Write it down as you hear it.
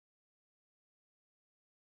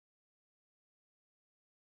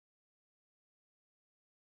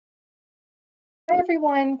Hi,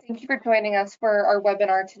 everyone. Thank you for joining us for our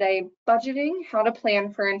webinar today, Budgeting, How to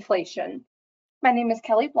Plan for Inflation. My name is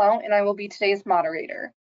Kelly Blount, and I will be today's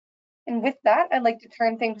moderator. And with that, I'd like to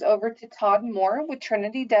turn things over to Todd Moore with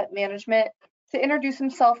Trinity Debt Management to introduce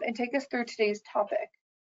himself and take us through today's topic.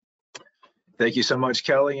 Thank you so much,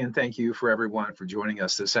 Kelly, and thank you for everyone for joining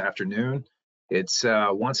us this afternoon. It's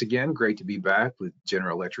once again great to be back with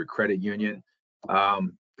General Electric Credit Union. Got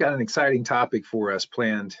an exciting topic for us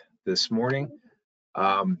planned this morning.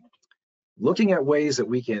 Looking at ways that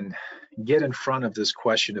we can get in front of this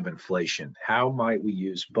question of inflation. How might we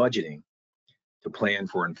use budgeting to plan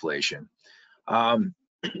for inflation?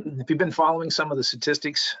 If you've been following some of the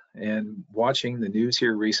statistics and watching the news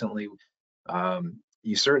here recently,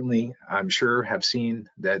 you certainly, I'm sure, have seen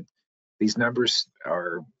that these numbers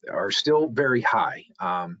are still very high.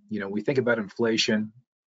 We think about inflation,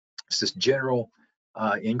 it's this general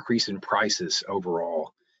increase in prices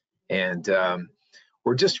overall. And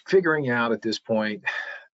we're just figuring out at this point,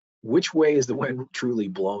 which way is the wind truly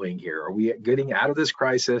blowing here? Are we getting out of this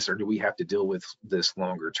crisis, or do we have to deal with this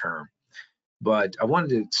longer term? But I wanted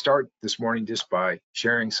to start this morning just by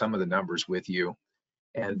sharing some of the numbers with you.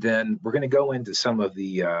 And then we're going to go into some of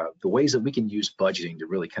the ways that we can use budgeting to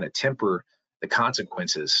really kind of temper the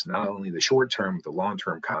consequences, not only the short-term, but the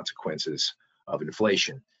long-term consequences of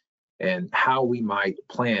inflation, and how we might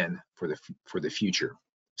plan for the future.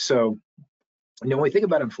 So, when we think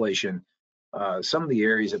about inflation, some of the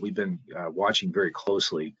areas that we've been watching very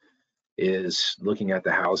closely is looking at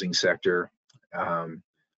the housing sector,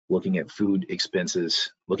 looking at food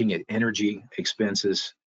expenses, looking at energy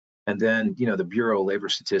expenses, and then, the Bureau of Labor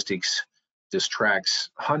Statistics just tracks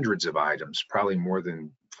hundreds of items, probably more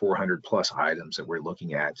than 400 plus items that we're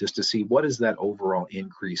looking at, just to see what is that overall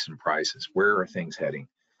increase in prices, where are things heading.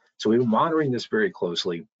 So we've been monitoring this very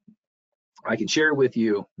closely. I can share with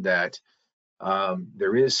you that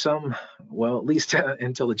there is some, well, at least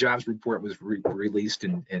until the jobs report was released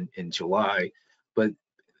in July, but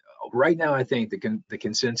right now I think the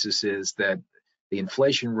consensus is that the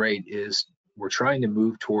inflation rate is, we're trying to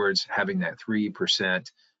move towards having that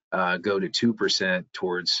 3% go to 2%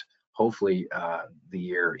 towards hopefully the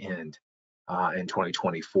year end in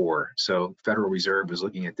 2024. So Federal Reserve is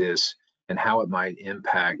looking at this and how it might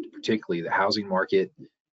impact particularly the housing market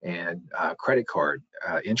and credit card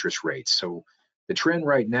interest rates. So the trend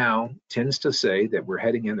right now tends to say that we're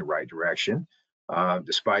heading in the right direction,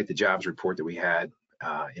 despite the jobs report that we had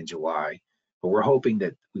in July. But we're hoping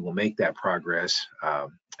that we will make that progress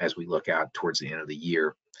as we look out towards the end of the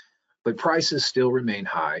year. But prices still remain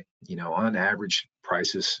high, on average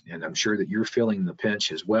prices, and I'm sure that you're feeling the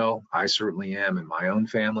pinch as well. I certainly am in my own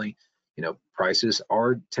family. Prices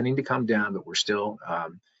are tending to come down, but we're still,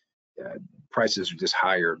 prices are just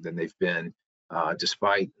higher than they've been,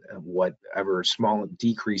 despite whatever small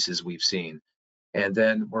decreases we've seen. And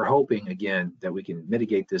then we're hoping, again, that we can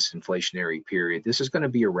mitigate this inflationary period. This is going to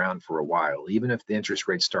be around for a while, even if the interest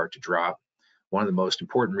rates start to drop. One of the most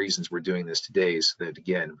important reasons we're doing this today is that,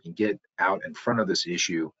 again, we can get out in front of this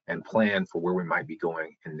issue and plan for where we might be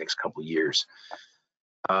going in the next couple of years.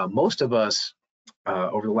 Most of us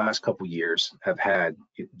over the last couple of years have had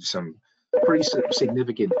some pretty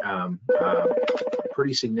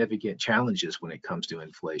significant challenges when it comes to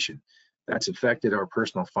inflation. That's affected our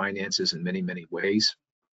personal finances in many, many ways.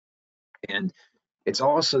 And it's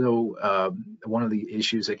also one of the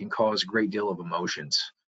issues that can cause a great deal of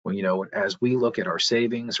emotions. When, as we look at our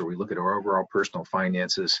savings or we look at our overall personal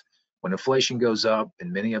finances, when inflation goes up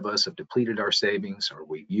and many of us have depleted our savings, or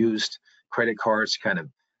we've used credit cards to kind of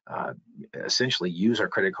essentially use our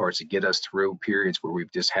credit cards to get us through periods where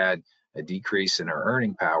we've just had a decrease in our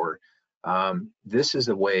earning power, this is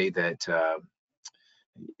a way that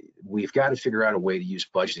we've got to figure out a way to use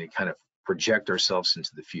budgeting to kind of project ourselves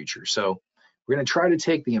into the future. So we're going to try to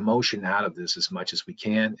take the emotion out of this as much as we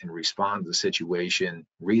can and respond to the situation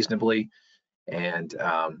reasonably and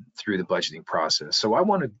through the budgeting process. So I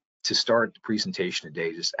wanted to start the presentation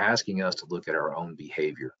today just asking us to look at our own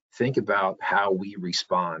behavior. Think about how we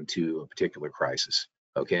respond to a particular crisis,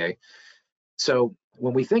 okay? So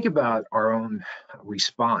when we think about our own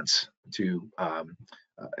response to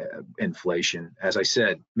inflation, as I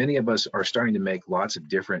said, many of us are starting to make lots of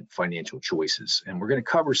different financial choices, and we're going to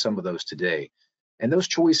cover some of those today. And those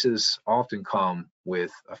choices often come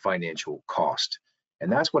with a financial cost.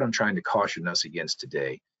 And that's what I'm trying to caution us against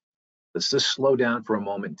today. Let's just slow down for a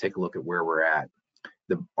moment and take a look at where we're at.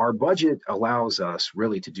 Our budget allows us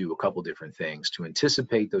really to do a couple different things to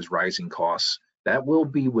anticipate those rising costs that will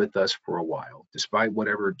be with us for a while. Despite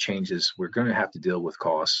whatever changes, we're going to have to deal with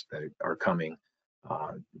costs that are coming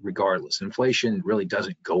regardless. Inflation really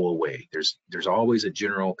doesn't go away. There's always a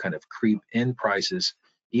general kind of creep in prices,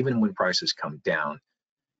 even when prices come down.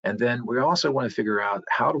 And then we also want to figure out,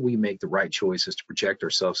 how do we make the right choices to protect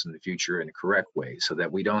ourselves in the future in a correct way, so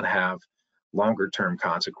that we don't have longer term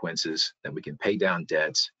consequences, that we can pay down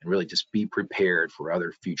debts and really just be prepared for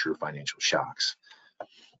other future financial shocks.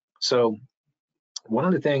 So one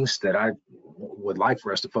of the things that I would like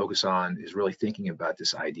for us to focus on is really thinking about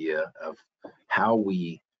this idea of how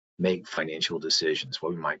we make financial decisions,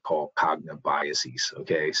 what we might call cognitive biases.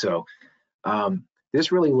 Okay, so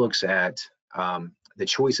this really looks at the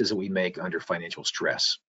choices that we make under financial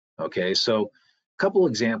stress. Okay, so a couple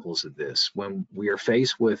examples of this: when we are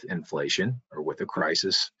faced with inflation or with a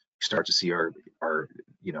crisis, we start to see our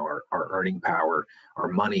earning power, our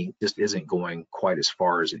money just isn't going quite as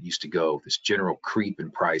far as it used to go. This general creep in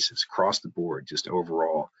prices across the board, just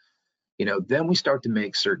overall, then we start to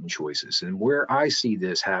make certain choices. And where I see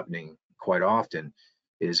this happening quite often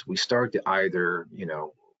is we start to either,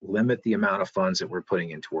 limit the amount of funds that we're putting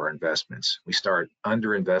into our investments. We start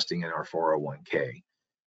under investing in our 401k.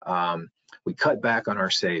 We cut back on our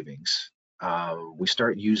savings. We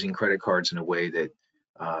start using credit cards in a way that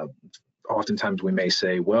oftentimes we may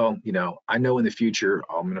say, well, I know in the future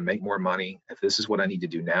I'm going to make more money. If this is what I need to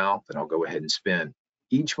do now, then I'll go ahead and spend.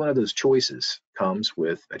 Each one of those choices comes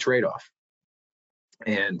with a trade-off.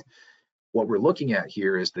 And what we're looking at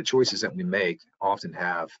here is the choices that we make often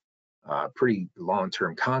have pretty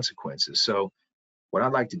long-term consequences. So what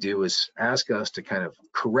I'd like to do is ask us to kind of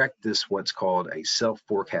correct this, what's called a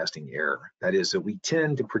self-forecasting error. That is, that we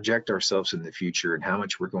tend to project ourselves in the future and how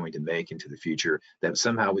much we're going to make into the future, that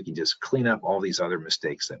somehow we can just clean up all these other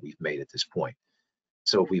mistakes that we've made at this point.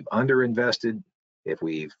 So if we've underinvested, if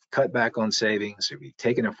we've cut back on savings, if we've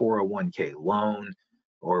taken a 401k loan,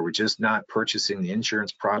 or we're just not purchasing the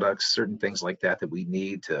insurance products, certain things like that we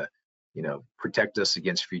need to protect us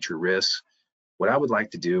against future risks, what I would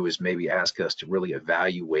like to do is maybe ask us to really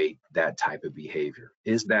evaluate that type of behavior.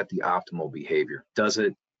 Is that the optimal behavior?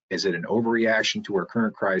 Is it an overreaction to our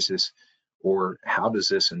current crisis, or how does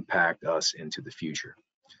this impact us into the future?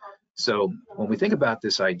 So when we think about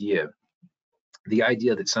this idea, the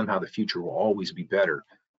idea that somehow the future will always be better,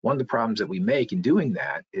 one of the problems that we make in doing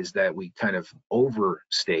that is that we kind of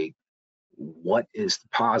overstate what is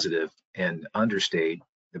positive and understate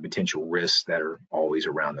the potential risks that are always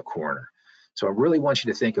around the corner. So I really want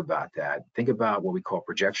you to think about that. Think about what we call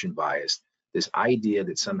projection bias, this idea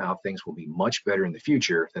that somehow things will be much better in the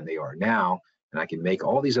future than they are now, and I can make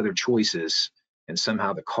all these other choices and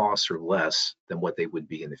somehow the costs are less than what they would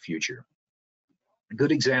be in the future. A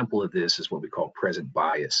good example of this is what we call present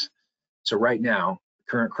bias. So right now,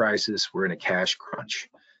 current crisis, we're in a cash crunch.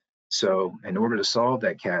 So in order to solve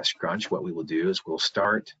that cash crunch, what we will do is we'll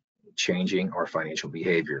start changing our financial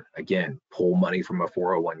behavior. Again, pull money from a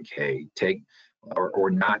 401k, or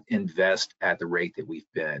not invest at the rate that we've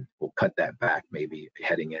been. We'll cut that back maybe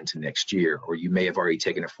heading into next year, or you may have already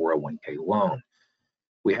taken a 401k loan.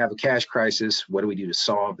 We have a cash crisis. What do we do to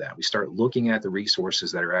solve that? We start looking at the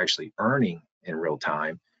resources that are actually earning in real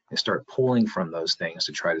time and start pulling from those things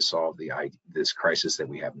to try to solve this crisis that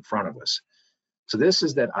we have in front of us. So this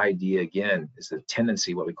is that idea, again, is the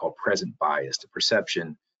tendency, what we call present bias, the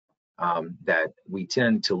perception that we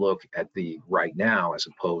tend to look at the right now as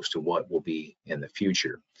opposed to what will be in the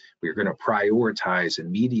future. We're going to prioritize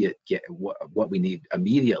what we need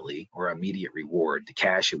immediately, or immediate reward, the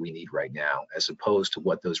cash that we need right now, as opposed to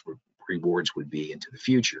what those rewards would be into the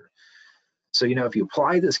future. So, if you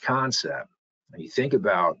apply this concept and you think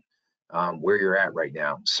about where you're at right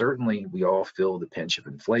now, certainly we all feel the pinch of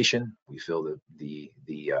inflation. We feel the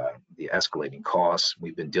escalating costs.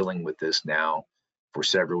 We've been dealing with this now for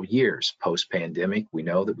several years. Post-pandemic, we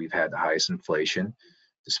know that we've had the highest inflation,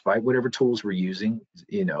 despite whatever tools we're using,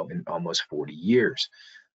 in almost 40 years.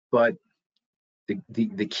 But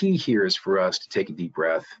the key here is for us to take a deep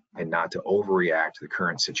breath and not to overreact to the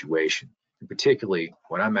current situation. And particularly,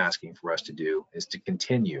 what I'm asking for us to do is to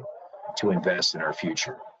continue to invest in our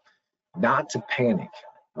future, not to panic,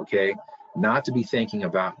 okay? Not to be thinking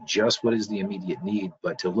about just what is the immediate need,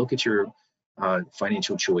 but to look at your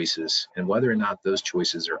financial choices and whether or not those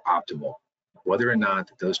choices are optimal, whether or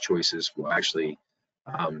not those choices will actually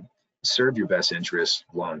serve your best interests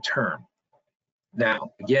long term.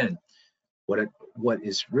 Now, again, what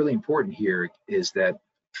is really important here is that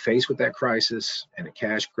faced with that crisis and a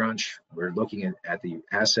cash crunch, we're looking at the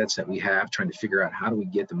assets that we have, trying to figure out how do we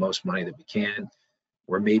get the most money that we can.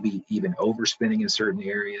 We're maybe even overspending in certain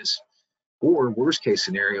areas. Or worst case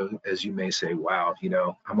scenario, as you may say, wow,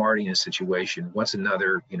 I'm already in a situation. What's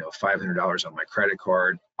another, $500 on my credit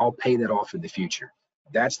card? I'll pay that off in the future.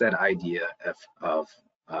 That's that idea of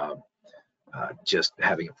just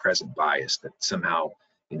having a present bias that somehow,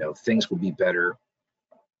 things will be better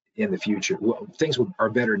in the future. Well, things are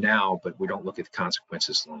better now, but we don't look at the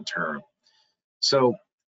consequences long term. So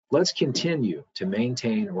let's continue to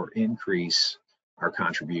maintain or increase our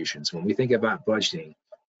contributions. When we think about budgeting,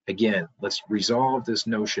 again, let's resolve this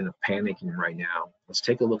notion of panicking right now. Let's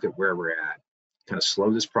take a look at where we're at, kind of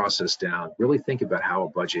slow this process down, really think about how a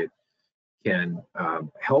budget can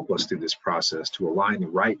help us through this process to align the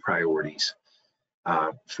right priorities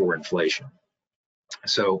for inflation.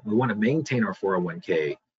 So we want to maintain our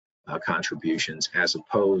 401k contributions as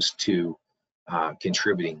opposed to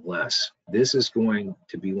contributing less. This is going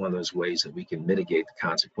to be one of those ways that we can mitigate the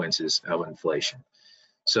consequences of inflation.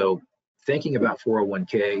 So thinking about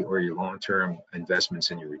 401k or your long-term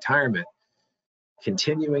investments in your retirement,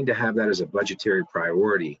 continuing to have that as a budgetary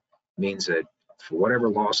priority means that for whatever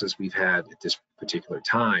losses we've had at this particular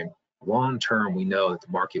time, long-term, we know that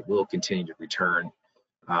the market will continue to return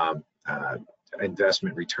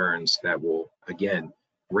investment returns that will, again,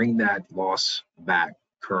 bring that loss back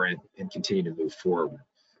current and continue to move forward.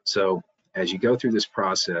 So as you go through this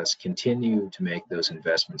process, continue to make those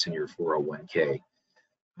investments in your 401k.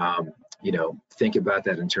 Think about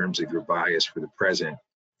that in terms of your bias for the present.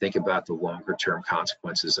 Think about the longer term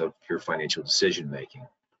consequences of your financial decision making.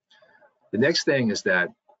 The next thing is that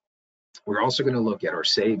we're also going to look at our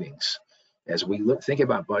savings. As we think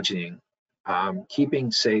about budgeting,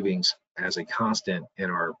 keeping savings as a constant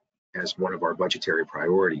as one of our budgetary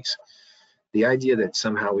priorities. The idea that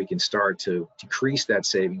somehow we can start to decrease that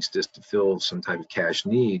savings just to fill some type of cash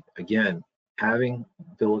need, again,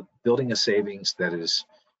 building a savings that is,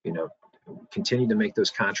 continue to make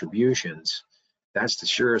those contributions, that's the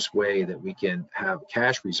surest way that we can have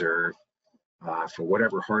cash reserve for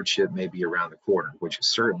whatever hardship may be around the corner, which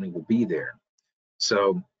certainly will be there.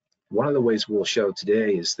 So one of the ways we'll show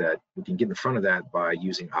today is that we can get in front of that by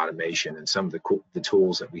using automation and some of the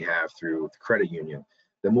tools that we have through the credit union.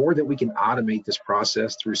 The more that we can automate this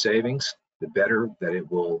process through savings, the better that it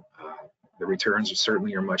will, the returns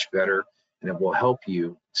certainly are much better, and it will help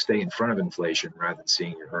you stay in front of inflation rather than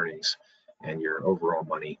seeing your earnings and your overall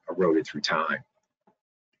money eroded through time.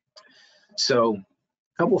 So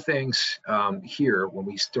a couple things here when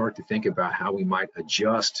we start to think about how we might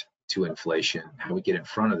adjust to inflation, how we get in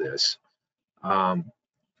front of this.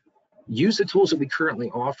 Use the tools that we currently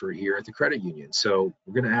offer here at the credit union. So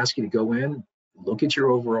we're going to ask you to go in, look at your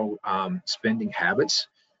overall spending habits.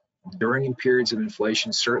 During periods of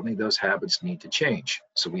inflation, certainly those habits need to change.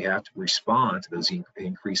 So we have to respond to those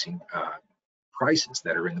increasing prices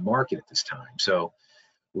that are in the market at this time. So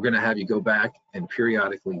we're going to have you go back and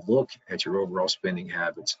periodically look at your overall spending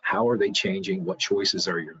habits. How are they changing? What choices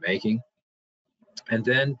are you making? And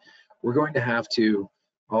then we're going to have to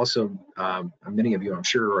also, many of you I'm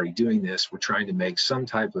sure are already doing this, we're trying to make some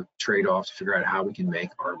type of trade-off to figure out how we can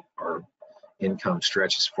make our income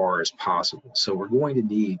stretch as far as possible. So we're going to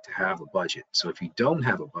need to have a budget. So if you don't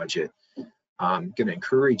have a budget, I'm going to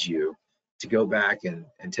encourage you to go back and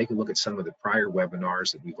take a look at some of the prior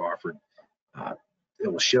webinars that we've offered.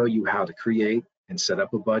 It will show you how to create and set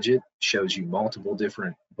up a budget, shows you multiple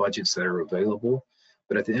different budgets that are available.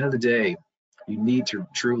 But at the end of the day, you need to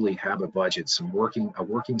truly have a budget, a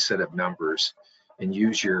working set of numbers, and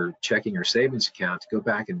use your checking or savings account to go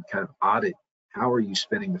back and kind of audit how are you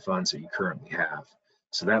spending the funds that you currently have.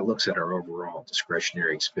 So that looks at our overall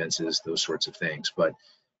discretionary expenses, those sorts of things. But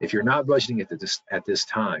if you're not budgeting at this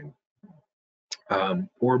time,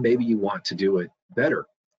 or maybe you want to do it better,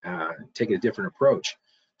 take a different approach,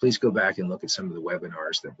 please go back and look at some of the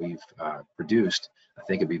webinars that we've produced. I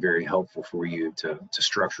think it'd be very helpful for you to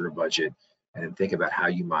structure a budget and then think about how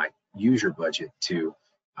you might use your budget to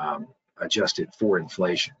adjust it for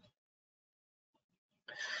inflation.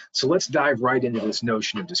 So let's dive right into this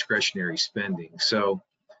notion of discretionary spending. So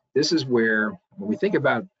this is where, when we think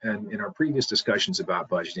about, and in our previous discussions about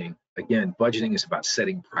budgeting, again, budgeting is about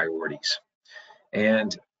setting priorities.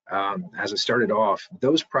 And as I started off,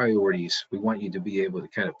 those priorities, we want you to be able to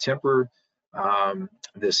kind of temper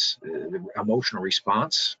this emotional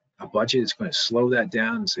response. A budget is going to slow that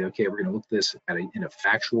down and say, okay, we're going to look at this in a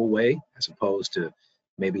factual way, as opposed to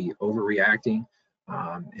maybe overreacting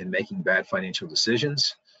and making bad financial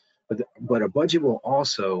decisions. But a budget will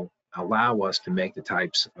also allow us to make the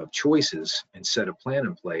types of choices and set a plan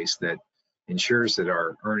in place that ensures that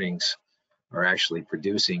our earnings are actually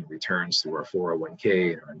producing returns through our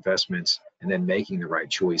 401k and our investments, and then making the right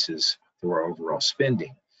choices through our overall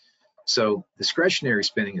spending. So discretionary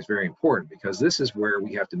spending is very important because this is where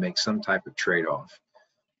we have to make some type of trade-off.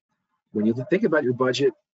 When you think about your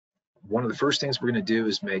budget, one of the first things we're going to do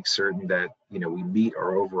is make certain that we meet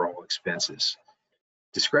our overall expenses.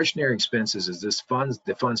 Discretionary expenses is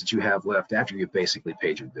the funds that you have left after you've basically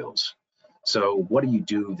paid your bills. So what do you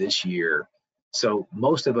do this year? So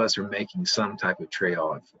most of us are making some type of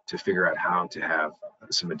trade-off to figure out how to have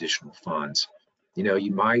some additional funds.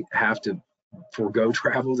 You might have to forego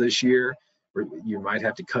travel this year, or you might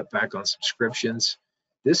have to cut back on subscriptions.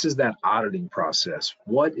 This is that auditing process.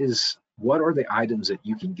 What are the items that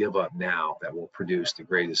you can give up now that will produce the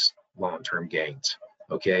greatest long-term gains?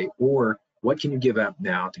 Okay, or what can you give up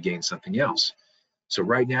now to gain something else? So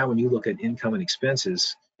right now, when you look at income and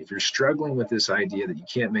expenses, if you're struggling with this idea that you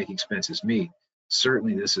can't make expenses meet,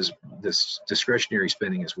 certainly this discretionary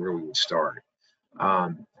spending is where we would start.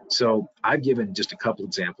 So I've given just a couple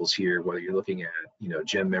examples here, whether you're looking at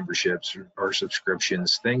gym memberships or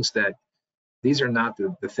subscriptions, these are not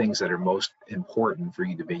the things that are most important for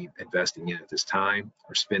you to be investing in at this time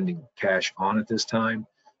or spending cash on at this time.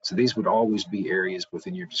 So these would always be areas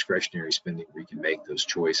within your discretionary spending where you can make those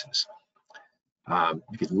choices.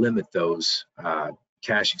 You could limit those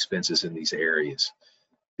cash expenses in these areas.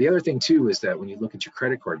 The other thing too is that when you look at your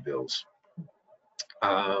credit card bills,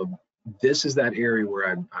 this is that area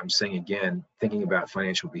where I'm saying again, thinking about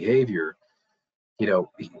financial behavior.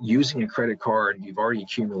 Using a credit card, you've already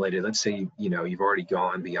accumulated, let's say, you've already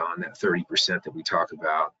gone beyond that 30% that we talk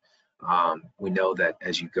about. We know that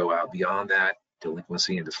as you go out beyond that,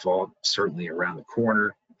 delinquency and default certainly around the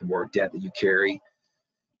corner, the more debt that you carry.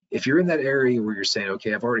 If you're in that area where you're saying,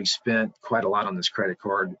 okay, I've already spent quite a lot on this credit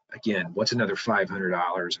card, again, what's another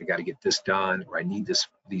 $500? I got to get this done, or I need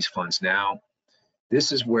these funds now.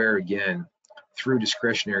 This is where, again, through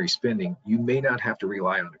discretionary spending, you may not have to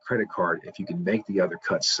rely on a credit card if you can make the other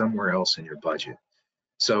cuts somewhere else in your budget.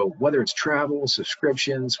 So whether it's travel,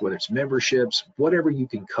 subscriptions, whether it's memberships, whatever you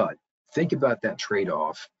can cut, think about that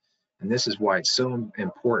trade-off. And this is why it's so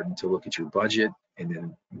important to look at your budget and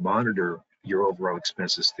then monitor your overall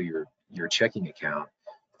expenses through your checking account.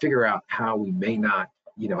 Figure out how we may not,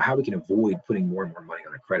 how we can avoid putting more and more money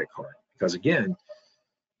on a credit card. Because again,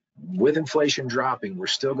 with inflation dropping, we're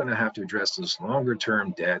still going to have to address those longer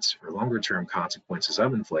term debts or longer term consequences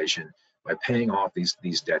of inflation by paying off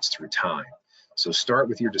these debts through time. So start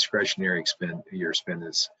with your discretionary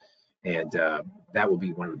expenses, and that will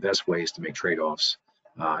be one of the best ways to make trade-offs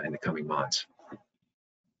in the coming months.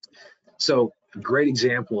 So a great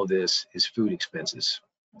example of this is food expenses.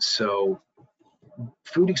 So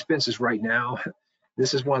food expenses right now,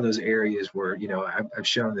 this is one of those areas where, I've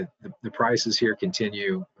shown that the prices here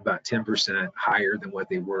continue about 10% higher than what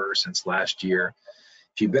they were since last year.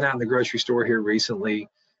 If you've been out in the grocery store here recently,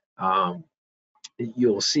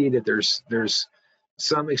 you'll see that there's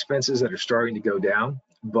some expenses that are starting to go down,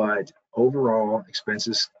 but overall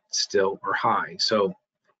expenses still are high. So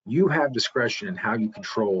you have discretion in how you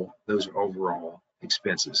control those overall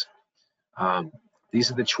expenses. These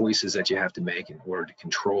are the choices that you have to make in order to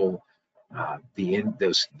control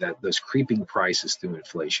those creeping prices through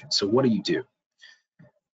inflation. So what do?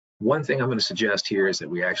 One thing I'm going to suggest here is that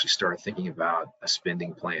we actually start thinking about a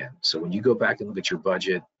spending plan. So when you go back and look at your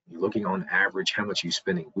budget, you're looking on average how much you're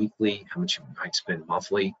spending weekly, how much you might spend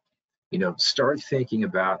monthly. Start thinking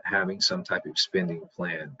about having some type of spending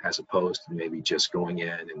plan as opposed to maybe just going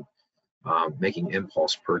in and making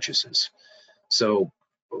impulse purchases. So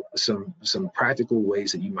some practical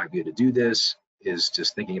ways that you might be able to do this is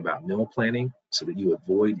just thinking about meal planning so that you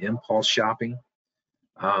avoid impulse shopping.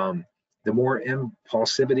 The more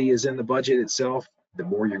impulsivity is in the budget itself, the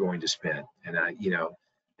more you're going to spend. And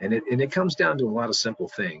it comes down to a lot of simple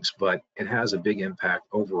things, but it has a big impact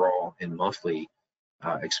overall in monthly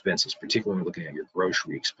expenses, particularly when looking at your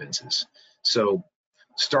grocery expenses. So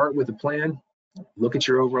start with a plan, look at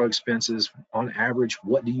your overall expenses. On average,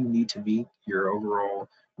 what do you need to meet your overall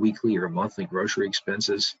weekly or monthly grocery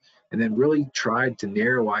expenses? And then really try to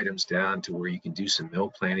narrow items down to where you can do some meal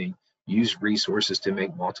planning, use resources to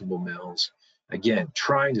make multiple meals. Again,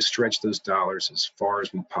 trying to stretch those dollars as far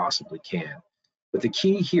as we possibly can. But the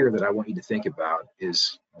key here that I want you to think about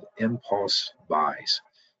is impulse buys.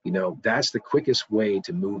 That's the quickest way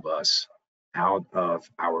to move us out of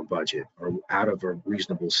our budget or out of a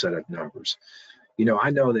reasonable set of numbers. I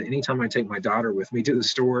know that anytime I take my daughter with me to the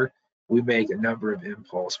store, we make a number of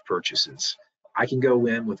impulse purchases. I can go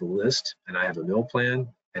in with a list and I have a meal plan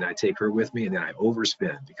and I take her with me and then I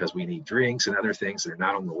overspend because we need drinks and other things that are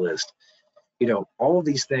not on the list. All of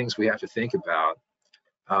these things we have to think about.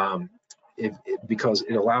 because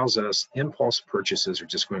it allows us, impulse purchases are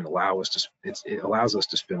just going to allow us to, it allows us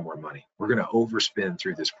to spend more money. We're going to overspend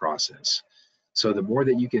through this process. So the more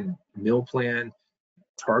that you can meal plan,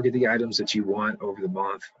 target the items that you want over the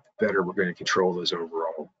month, the better we're going to control those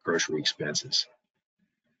overall grocery expenses.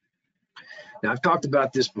 Now, I've talked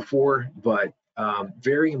about this before, but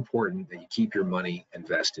very important that you keep your money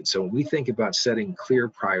invested. So when we think about setting clear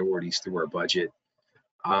priorities through our budget,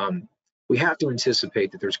 we have to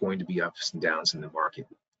anticipate that there's going to be ups and downs in the market.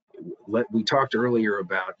 We talked earlier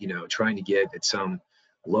about, trying to get at some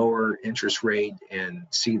lower interest rate and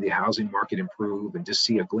see the housing market improve and just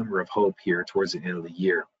see a glimmer of hope here towards the end of the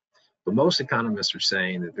year. But most economists are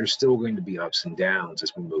saying that there's still going to be ups and downs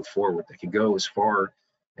as we move forward. That could go as far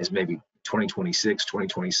as maybe 2026,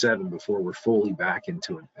 2027 before we're fully back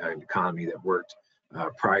into an economy that worked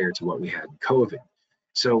prior to what we had in COVID.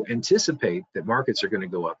 So anticipate that markets are going to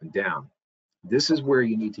go up and down. This is where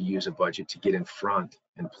you need to use a budget to get in front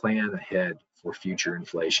and plan ahead for future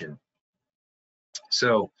inflation.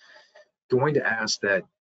 So going to ask that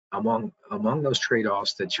among those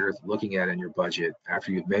trade-offs that you're looking at in your budget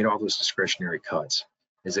after you've made all those discretionary cuts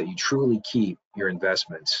is that you truly keep your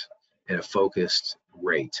investments in a focused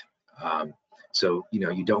rate. So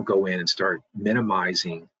you don't go in and start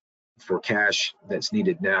minimizing for cash that's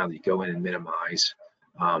needed now, that you go in and minimize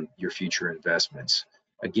your future investments.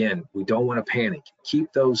 Again, we don't want to panic.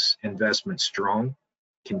 Keep those investments strong.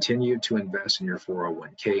 Continue to invest in your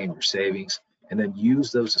 401k and your savings, and then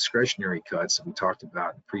use those discretionary cuts that we talked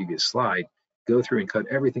about in the previous slide. Go through and cut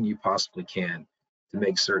everything you possibly can to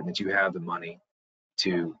make certain that you have the money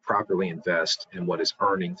to properly invest in what is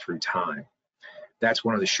earning through time. That's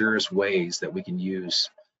one of the surest ways that we can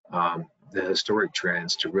use the historic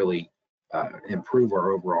trends to really improve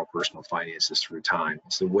our overall personal finances through time.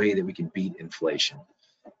 It's the way that we can beat inflation.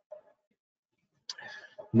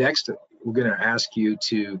 Next, we're going to ask you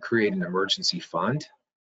to create an emergency fund.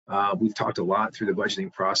 We've talked a lot through the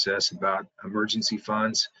budgeting process about emergency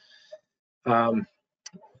funds.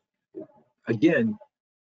 Again,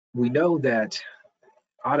 we know that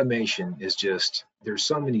automation is just, there's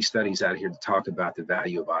so many studies out here to talk about the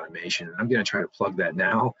value of automation. I'm going to try to plug that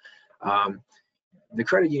now. The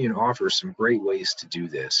credit union offers some great ways to do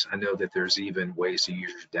this. I know that there's even ways to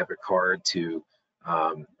use your debit card to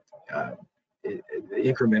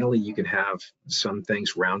incrementally, you can have some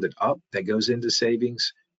things rounded up that goes into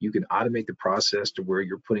savings. You can automate the process to where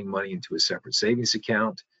you're putting money into a separate savings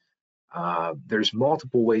account. There's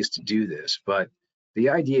multiple ways to do this, but the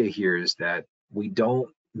idea here is that we don't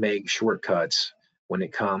make shortcuts when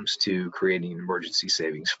it comes to creating an emergency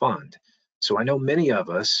savings fund. So I know many of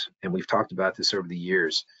us, and we've talked about this over the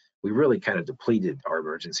years, we really kind of depleted our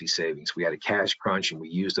emergency savings. We had a cash crunch and we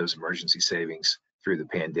used those emergency savings through the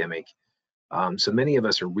pandemic. So many of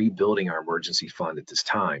us are rebuilding our emergency fund at this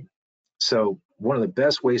time. So one of the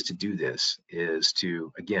best ways to do this is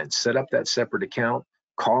to, again, set up that separate account,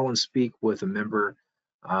 call and speak with a member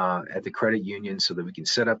at the credit union so that we can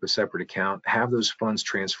set up a separate account, have those funds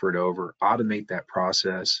transferred over, automate that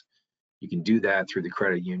process. You can do that through the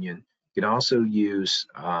credit union. You can also use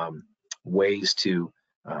ways to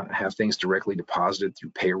have things directly deposited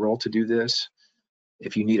through payroll to do this.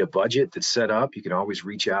 If you need a budget that's set up, you can always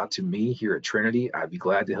reach out to me here at Trinity. I'd be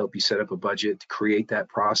glad to help you set up a budget to create that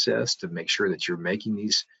process to make sure that you're making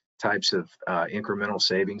these types of incremental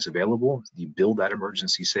savings available. You build that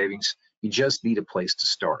emergency savings. You just need a place to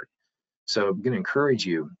start. So I'm going to encourage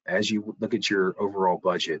you, as you look at your overall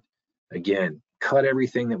budget, again, cut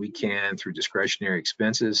everything that we can through discretionary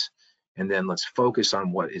expenses, and then let's focus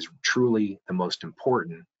on what is truly the most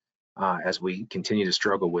important as we continue to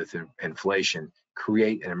struggle with inflation.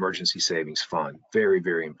 Create an emergency savings fund. Very,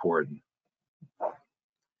 very important.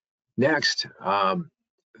 Next,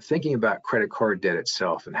 thinking about credit card debt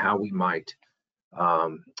itself and how we might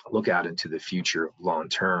look out into the future long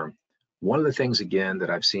term. One of the things, again,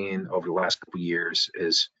 that I've seen over the last couple of years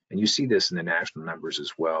is, and you see this in the national numbers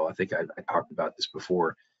as well, I think I talked about this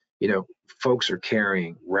before, folks are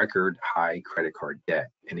carrying record high credit card debt.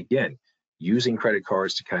 And again, using credit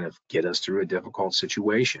cards to kind of get us through a difficult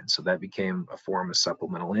situation. So that became a form of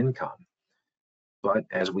supplemental income. But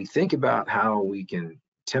as we think about how we can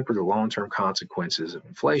temper the long-term consequences of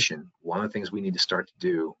inflation, one of the things we need to start to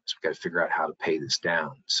do is we've got to figure out how to pay this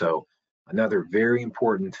down. So another very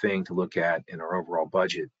important thing to look at in our overall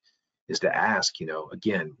budget is to ask,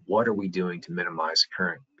 again, what are we doing to minimize the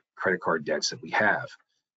current credit card debts that we have?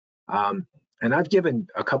 And I've given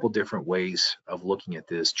a couple different ways of looking at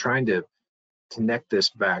this, trying to connect this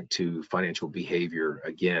back to financial behavior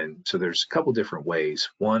again. So there's a couple different ways.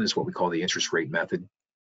 One is what we call the interest rate method.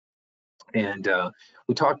 And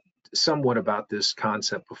we talked somewhat about this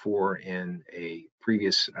concept before in a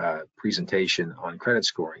previous presentation on credit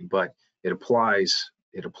scoring, but it applies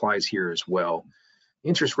here as well.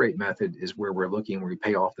 Interest rate method is where we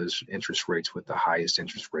pay off those interest rates with the highest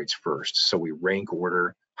interest rates first. So we rank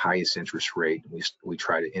order highest interest rate. We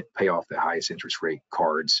try to pay off the highest interest rate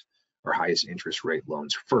cards or highest interest rate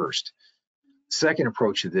loans first. Second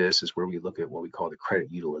approach to this is where we look at what we call the credit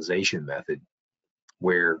utilization method,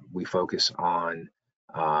 where we focus on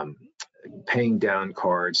paying down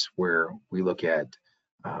cards, where we look at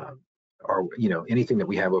anything that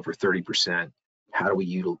we have over 30%. How do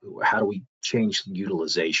we change the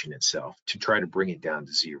utilization itself to try to bring it down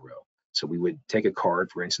to zero? So we would take a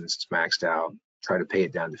card, for instance, it's maxed out, try to pay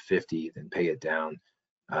it down to 50, then pay it down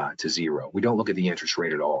to zero. We don't look at the interest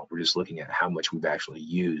rate at all. We're just looking at how much we've actually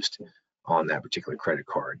used on that particular credit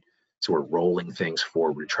card. So we're rolling things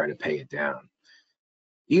forward to try to pay it down.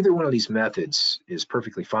 Either one of these methods is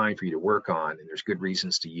perfectly fine for you to work on, and there's good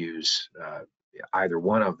reasons to use either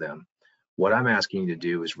one of them. What I'm asking you to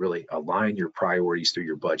do is really align your priorities through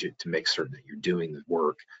your budget to make certain that you're doing the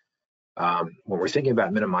work. When we're thinking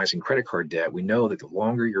about minimizing credit card debt, we know that the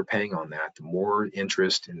longer you're paying on that, the more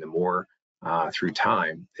interest and the more through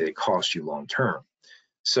time that it costs you long term.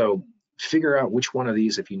 So figure out which one of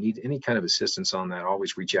these. If you need any kind of assistance on that,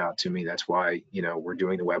 always reach out to me. That's why we're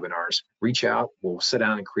doing the webinars. Reach out, we'll sit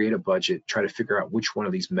down and create a budget, try to figure out which one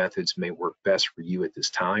of these methods may work best for you at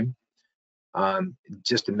this time,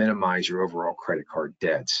 just to minimize your overall credit card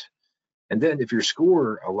debts. And then if your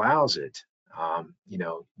score allows it,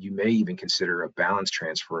 you may even consider a balance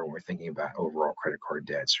transfer when we're thinking about overall credit card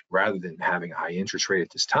debts. Rather than having a high interest rate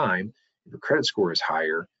at this time, if your credit score is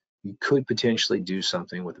higher, you could potentially do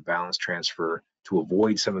something with a balance transfer to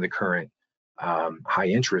avoid some of the current high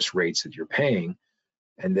interest rates that you're paying,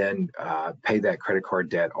 and then pay that credit card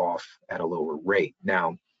debt off at a lower rate.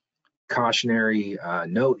 Now, cautionary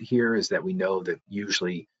note here is that we know that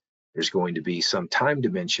usually there's going to be some time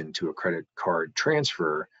dimension to a credit card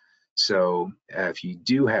transfer. So if you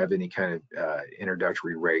do have any kind of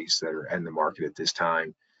introductory rates that are in the market at this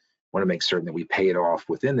time, want to make certain that we pay it off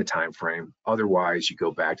within the time frame. Otherwise, you go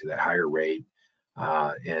back to that higher rate,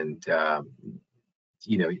 and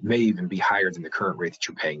it may even be higher than the current rate that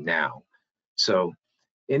you're paying now. So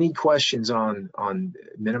any questions on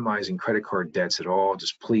minimizing credit card debts at all,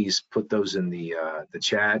 just please put those in the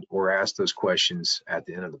chat or ask those questions at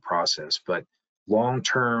the end of the process. But long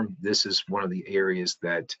term, this is one of the areas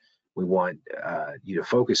that we want you to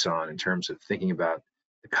focus on in terms of thinking about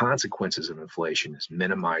the consequences of inflation, is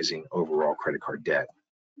minimizing overall credit card debt.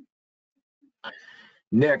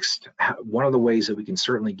 Next, one of the ways that we can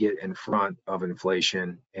certainly get in front of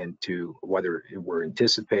inflation, and to whether we're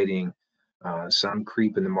anticipating some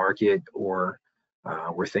creep in the market or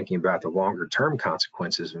we're thinking about the longer term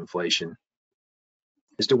consequences of inflation,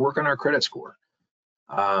 is to work on our credit score.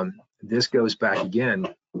 This goes back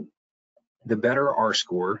again, the better our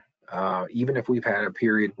score, even if we've had a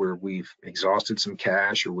period where we've exhausted some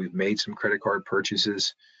cash or we've made some credit card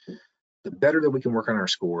purchases, the better that we can work on our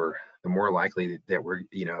score, the more likely that we're,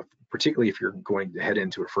 particularly if you're going to head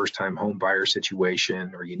into a first-time home buyer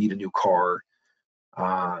situation, or you need a new car,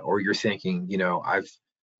 or you're thinking,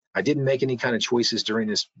 I didn't make any kind of choices during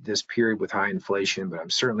this period with high inflation, but I'm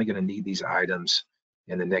certainly going to need these items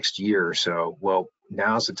in the next year or so. Well,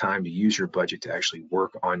 now's the time to use your budget to actually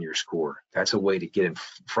work on your score. That's a way to get in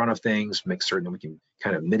front of things, make certain that we can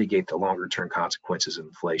kind of mitigate the longer term consequences of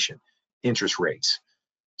inflation. Interest rates.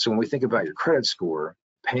 So when we think about your credit score,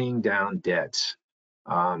 paying down debts,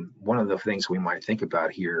 one of the things we might think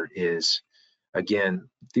about here is, again,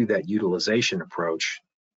 through that utilization approach,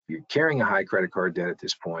 you're carrying a high credit card debt at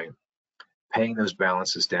this point, paying those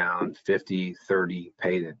balances down, 50, 30,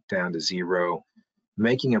 pay it down to zero,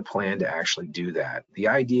 making a plan to actually do that. The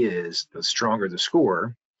idea is the stronger the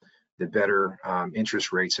score, the better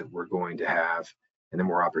interest rates that we're going to have, and the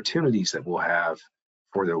more opportunities that we'll have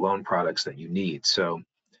for the loan products that you need. So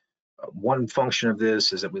one function of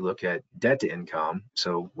this is that we look at debt to income.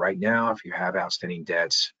 So right now, if you have outstanding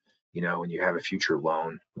debts, and you have a future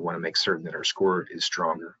loan, we want to make certain that our score is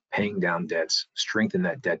stronger, paying down debts, strengthen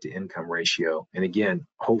that debt to income ratio. And again,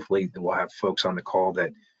 hopefully we'll have folks on the call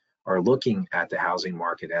that are looking at the housing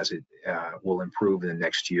market as it will improve in the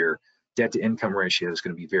next year. Debt to income ratio is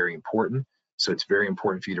going to be very important. So it's very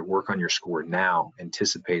important for you to work on your score now,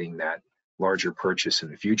 anticipating that larger purchase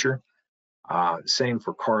in the future. Same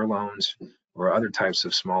for car loans or other types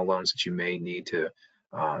of small loans that you may need to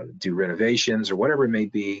do renovations or whatever it may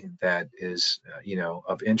be that is,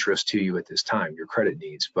 of interest to you at this time, your credit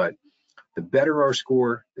needs. But the better our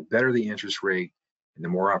score, the better the interest rate, and the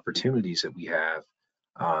more opportunities that we have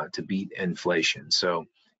to beat inflation. So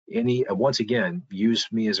once again, use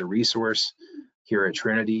me as a resource here at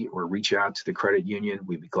Trinity, or reach out to the credit union.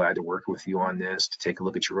 We'd be glad to work with you on this to take a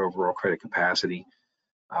look at your overall credit capacity.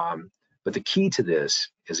 But the key to this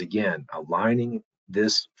is, again, aligning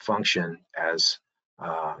this function as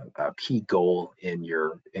a key goal in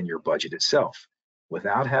your budget itself.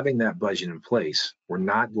 Without having that budget in place, we're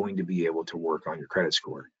not going to be able to work on your credit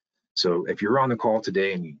score. So if you're on the call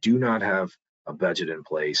today and you do not have a budget in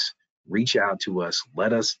place, reach out to us.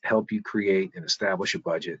 Let us help you create and establish a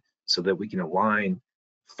budget so that we can align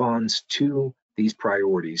funds to these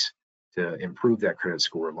priorities to improve that credit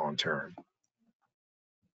score long term.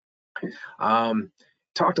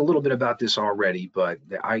 Talked a little bit about this already, but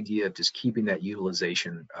the idea of just keeping that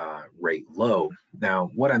utilization rate low. Now,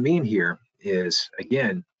 what I mean here is,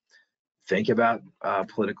 again, think about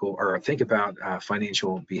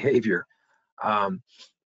financial behavior.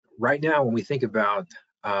 Right now, when we think about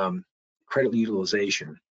credit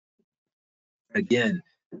utilization, again,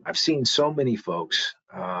 I've seen so many folks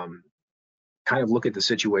kind of look at the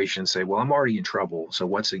situation and say, well, I'm already in trouble. So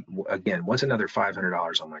what's another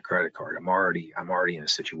 $500 on my credit card? I'm already in a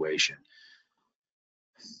situation.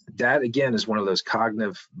 That, again, is one of those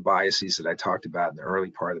cognitive biases that I talked about in the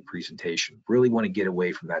early part of the presentation. Really want to get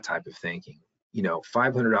away from that type of thinking.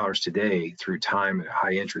 $500 today through time at a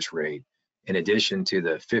high interest rate, in addition to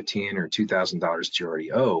the $1,500 or $2,000 that you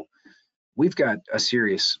already owe, we've got a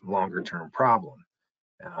serious longer term problem.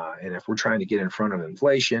 And if we're trying to get in front of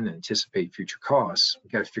inflation and anticipate future costs,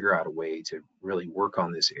 we've got to figure out a way to really work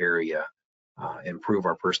on this area, improve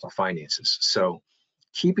our personal finances. So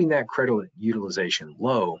keeping that credit utilization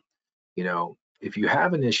low, if you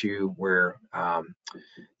have an issue where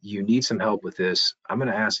you need some help with this, I'm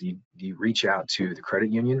going to ask that you reach out to the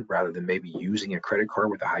credit union rather than maybe using a credit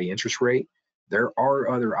card with a high interest rate. There are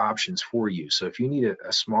other options for you. So if you need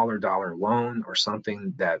a smaller dollar loan or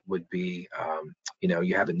something that would be,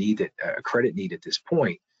 you have a credit need at this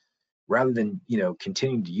point, rather than,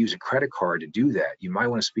 continuing to use a credit card to do that, you might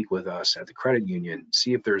want to speak with us at the credit union,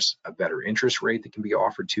 see if there's a better interest rate that can be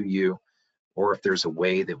offered to you, or if there's a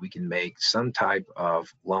way that we can make some type of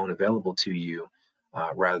loan available to you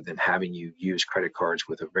rather than having you use credit cards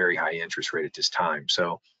with a very high interest rate at this time.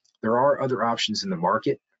 So there are other options in the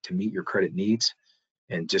market to meet your credit needs,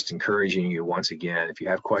 and just encouraging you once again, if you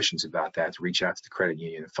have questions about that, to reach out to the credit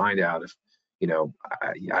union and find out if,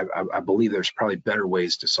 I believe there's probably better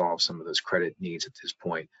ways to solve some of those credit needs at this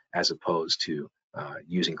point, as opposed to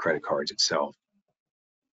using credit cards itself.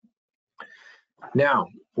 Now,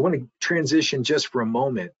 I want to transition just for a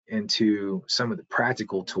moment into some of the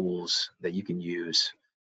practical tools that you can use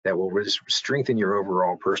that will strengthen your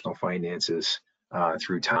overall personal finances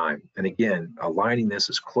through time. And again, aligning this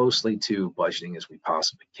as closely to budgeting as we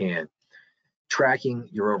possibly can. Tracking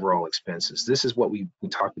your overall expenses. This is what we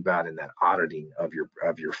talked about in that auditing of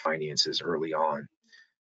your finances early on.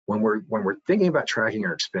 When we're thinking about tracking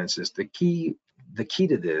our expenses, the key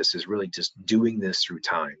to this is really just doing this through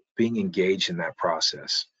time, being engaged in that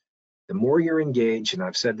process. The more you're engaged, and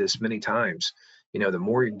I've said this many times, the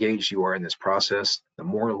more engaged you are in this process, the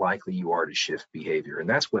more likely you are to shift behavior. And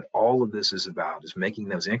that's what all of this is about, is making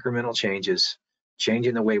those incremental changes,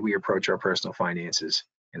 changing the way we approach our personal finances,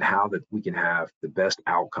 and how that we can have the best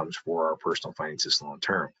outcomes for our personal finances long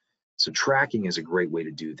term. So tracking is a great way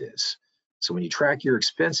to do this. So when you track your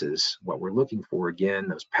expenses, what we're looking for, again,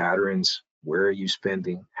 those patterns: where are you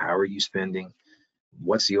spending? How are you spending?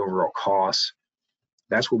 What's the overall cost?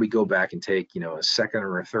 That's where we go back and take, a second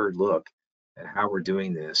or a third look at how we're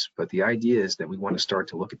doing this. But the idea is that we want to start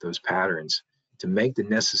to look at those patterns to make the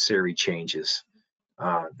necessary changes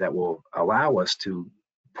that will allow us to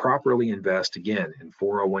properly invest, again, in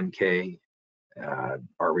 401k,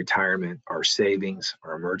 our retirement, our savings,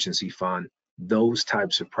 our emergency fund, those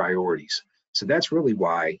types of priorities. So that's really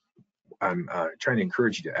why I'm trying to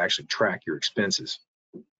encourage you to actually track your expenses.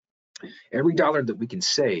 Every dollar that we can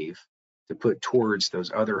save to put towards those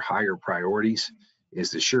other higher priorities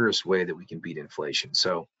is the surest way that we can beat inflation.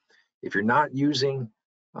 So if you're not using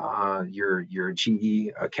your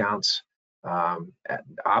GE accounts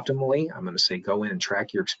optimally, I'm going to say go in and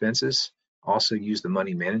track your expenses. Also use the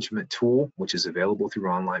money management tool, which is available through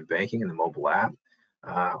online banking and the mobile app.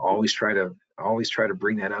 Always try to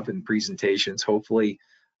bring that up in presentations. Hopefully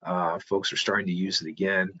folks are starting to use it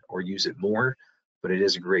again or use it more, but it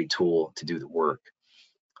is a great tool to do the work.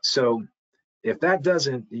 So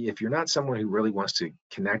if you're not someone who really wants to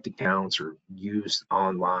connect accounts or use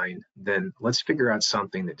online, then let's figure out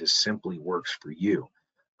something that just simply works for you.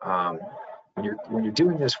 When you're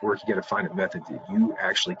doing this work, you got to find a method that you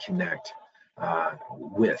actually connect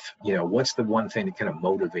with, what's the one thing that kind of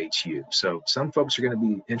motivates you? So some folks are going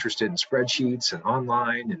to be interested in spreadsheets and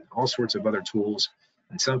online and all sorts of other tools,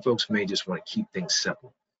 and some folks may just want to keep things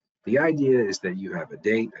simple. The idea is that you have a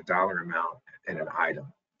date, a dollar amount, and an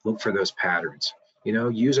item. Look for those patterns.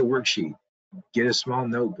 Use a worksheet, get a small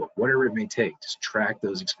notebook, whatever it may take. Just track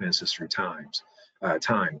those expenses through time.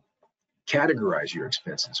 Categorize your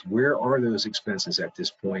expenses. Where are those expenses at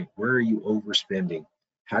this point? Where are you overspending?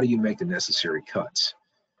 How do you make the necessary cuts?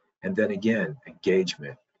 And then again,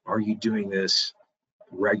 engagement. Are you doing this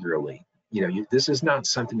regularly? This is not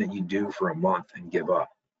something that you do for a month and give up.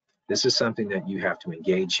 This is something that you have to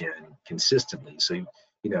engage in consistently. So,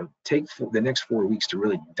 take the next 4 weeks to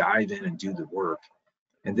really dive in and do the work.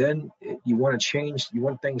 And then you want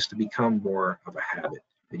things to become more of a habit,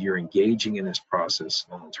 that you're engaging in this process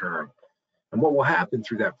long term. And what will happen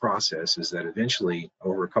through that process is that eventually,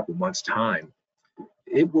 over a couple months' time,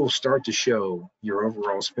 it will start to show your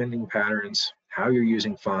overall spending patterns, how you're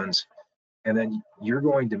using funds, and then you're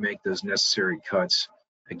going to make those necessary cuts,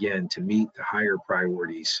 again, to meet the higher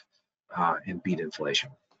priorities and beat inflation.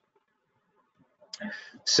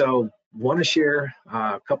 So want to share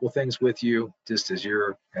a couple things with you just as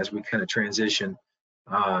we kind of transition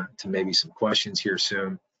to maybe some questions here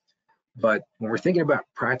soon. But when we're thinking about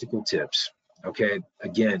practical tips, okay,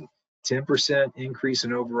 again, 10% increase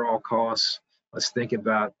in overall costs. Let's think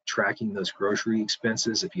about tracking those grocery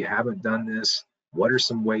expenses. If you haven't done this, what are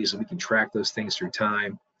some ways that we can track those things through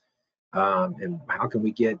time? And how can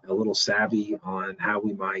we get a little savvy on how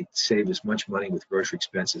we might save as much money with grocery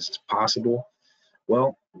expenses as possible?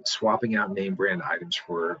 Well, swapping out name brand items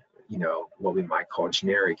for, what we might call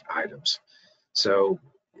generic items. So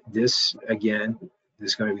this, again,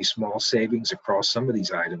 there's going to be small savings across some of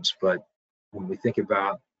these items, but when we think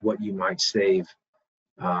about what you might save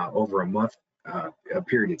over a month, a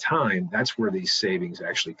period of time, that's where these savings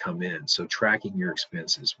actually come in. So tracking your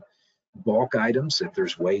expenses. Bulk items, if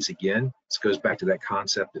there's ways, again, this goes back to that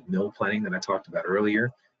concept of meal planning that I talked about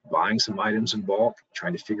earlier, buying some items in bulk,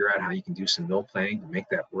 trying to figure out how you can do some meal planning to make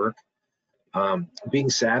that work. Being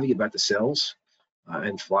savvy about the sales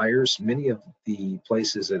and flyers. Many of the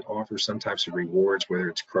places that offer some types of rewards, whether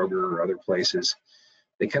it's Kroger or other places,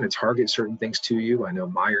 they kind of target certain things to you. I know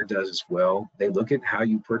Meijer does as well. They look at how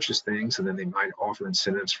you purchase things, and then they might offer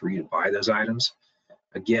incentives for you to buy those items.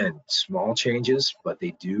 Again, small changes, but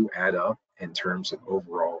they do add up in terms of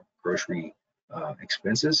overall grocery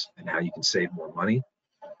expenses and how you can save more money.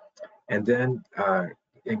 And then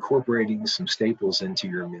incorporating some staples into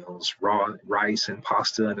your meals, raw rice and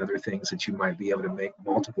pasta and other things that you might be able to make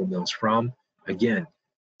multiple meals from. Again,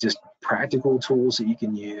 just practical tools that you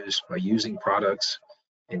can use by using products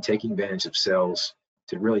and taking advantage of sales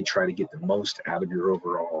to really try to get the most out of your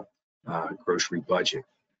overall grocery budget.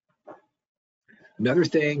 Another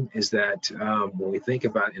thing is that when we think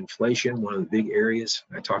about inflation, one of the big areas,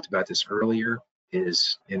 I talked about this earlier,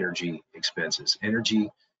 is energy expenses.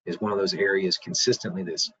 Energy is one of those areas consistently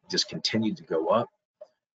that's just continued to go up.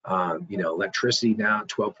 Electricity now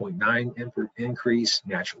 12.9 increase,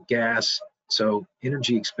 natural gas. So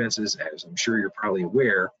energy expenses, as I'm sure you're probably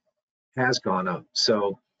aware, has gone up.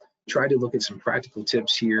 So try to look at some practical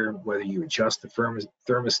tips here, whether you adjust the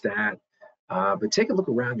thermostat, but take a look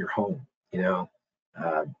around your home.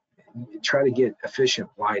 Try to get efficient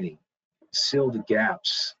lighting, seal the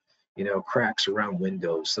gaps, cracks around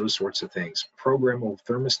windows, those sorts of things. Programmable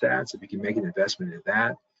thermostats, if you can make an investment in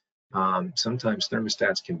that. Sometimes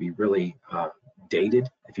thermostats can be really dated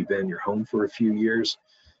if you've been in your home for a few years.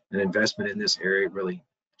 An investment in this area really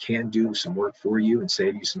can do some work for you and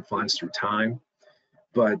save you some funds through time.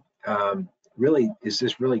 But really, is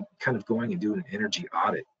this really kind of going and doing an energy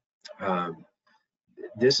audit?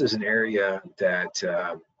 This is an area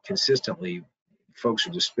that consistently folks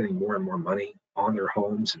are just spending more and more money on their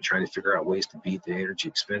homes and trying to figure out ways to beat the energy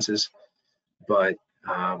expenses. But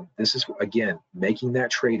this is, again, making that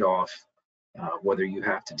trade-off, whether you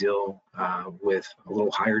have to deal with a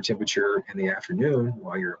little higher temperature in the afternoon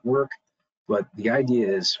while you're at work. But the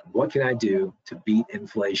idea is, what can I do to beat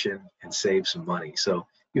inflation and save some money? So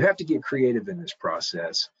you have to get creative in this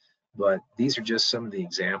process, but these are just some of the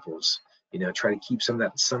examples. Try to keep some of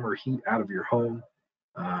that summer heat out of your home,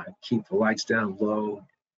 keep the lights down low,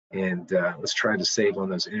 and let's try to save on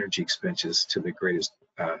those energy expenses to the greatest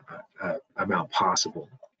amount possible.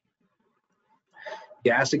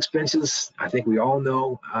 Gas expenses, I think we all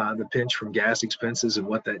know the pinch from gas expenses and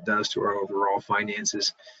what that does to our overall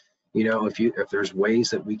finances. If there's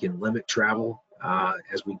ways that we can limit travel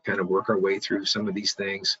as we kind of work our way through some of these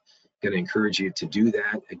things, going to encourage you to do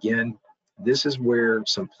that. Again, this is where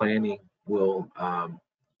some planning will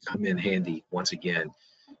come in handy once again.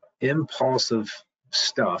 Impulsive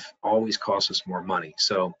stuff always costs us more money.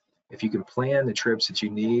 So if you can plan the trips that you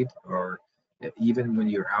need, or even when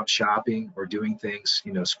you're out shopping or doing things,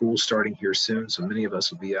 school's starting here soon, so many of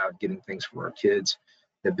us will be out getting things for our kids.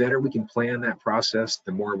 The better we can plan that process,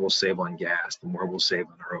 the more we'll save on gas, the more we'll save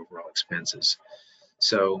on our overall expenses.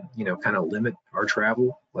 So, kind of limit our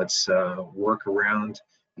travel. Let's work around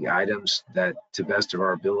the items that, to best of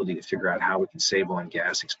our ability, to figure out how we can save on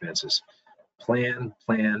gas expenses. Plan,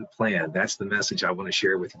 plan, plan. That's the message I want to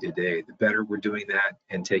share with you today. The better we're doing that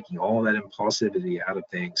and taking all that impulsivity out of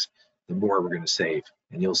things, the more we're going to save.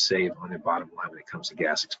 And you'll save on the bottom line when it comes to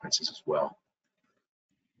gas expenses as well.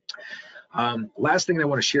 Last thing I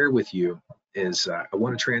want to share with you is I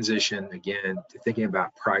want to transition again to thinking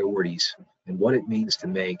about priorities and what it means to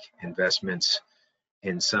make investments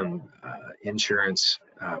in some insurance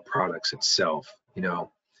products itself.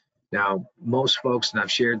 Now most folks, and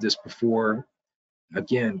I've shared this before,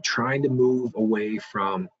 again, trying to move away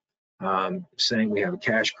from saying we have a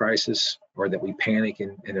cash crisis, or that we panic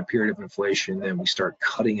in a period of inflation and we start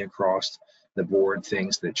cutting across the board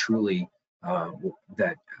things that truly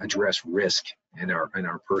that address risk in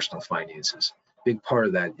our personal finances. Big part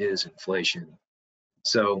of that is inflation.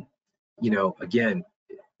 So, again,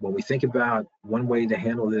 when we think about one way to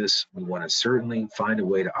handle this, we want to certainly find a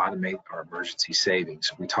way to automate our emergency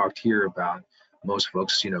savings. We talked here about most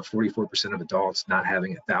folks, 44% of adults not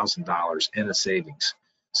having $1,000 in a savings.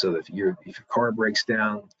 So if your car breaks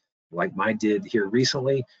down, like mine did here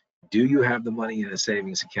recently, do you have the money in a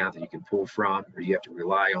savings account that you can pull from, or do you have to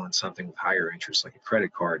rely on something with higher interest like a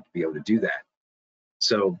credit card to be able to do that?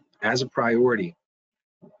 So as a priority,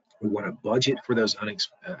 we want to budget for those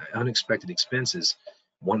unexpected expenses.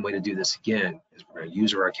 One way to do this, again, is we're going to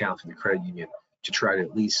use our account from the credit union to try to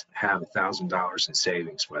at least have $1,000 in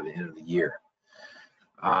savings by the end of the year.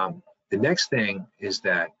 The next thing is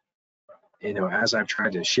that, as I've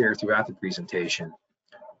tried to share throughout the presentation,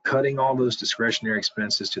 cutting all those discretionary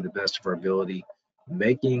expenses to the best of our ability,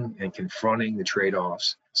 making and confronting the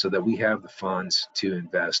trade-offs so that we have the funds to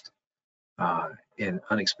invest in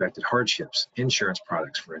unexpected hardships, insurance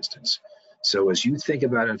products, for instance. So as you think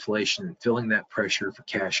about inflation and feeling that pressure for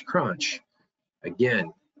cash crunch,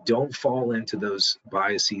 again, don't fall into those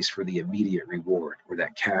biases for the immediate reward, or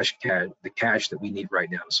that the cash that we need right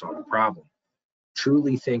now to solve the problem.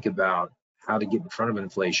 Truly think about how to get in front of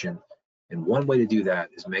inflation. And one way to do that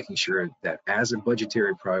is making sure that as a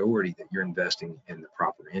budgetary priority that you're investing in the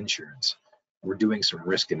proper insurance. We're doing some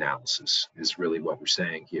risk analysis is really what we're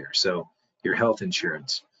saying here. So your health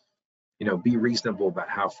insurance, be reasonable about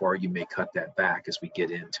how far you may cut that back as we get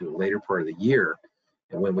into a later part of the year.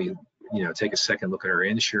 And when we, take a second look at our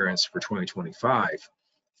insurance for 2025,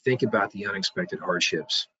 think about the unexpected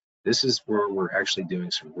hardships. This is where we're actually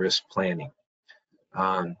doing some risk planning.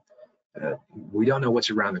 We don't know what's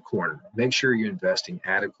around the corner. Make sure you're investing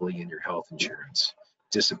adequately in your health insurance.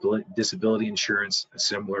 Disability insurance, a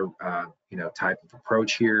similar, type of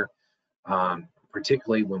approach here,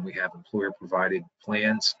 particularly when we have employer-provided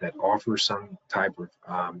plans that offer some type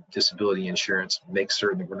of disability insurance. Make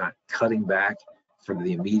certain that we're not cutting back for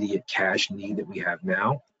the immediate cash need that we have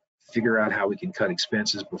now. Figure out how we can cut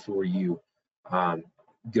expenses before you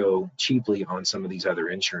go cheaply on some of these other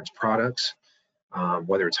insurance products.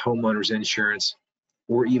 Whether it's homeowners insurance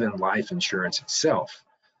or even life insurance itself.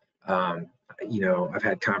 I've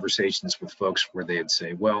had conversations with folks where they'd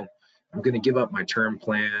say, well, I'm going to give up my term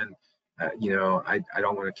plan. I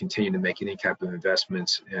don't want to continue to make any type of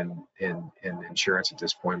investments in insurance at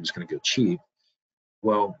this point. I'm just going to go cheap.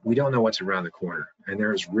 Well, we don't know what's around the corner, and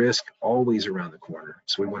there's risk always around the corner.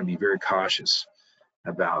 So we want to be very cautious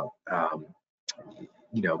about,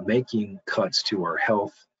 making cuts to our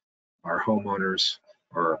health, our homeowners,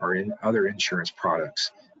 or other insurance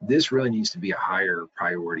products. This really needs to be a higher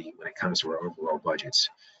priority when it comes to our overall budgets.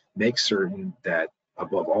 Make certain that,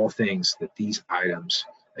 above all things, that these items,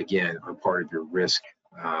 again, are part of your risk,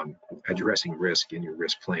 addressing risk in your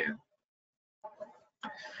risk plan.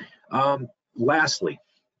 Lastly,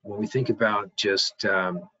 when we think about just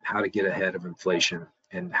how to get ahead of inflation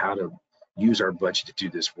and how to use our budget to do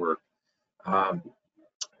this work,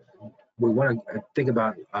 we want to think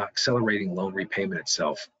about accelerating loan repayment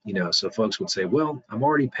itself. So folks would say, well, I'm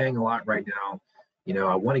already paying a lot right now.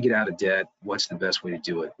 I want to get out of debt. What's the best way to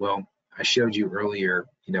do it? Well, I showed you earlier,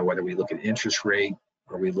 whether we look at interest rate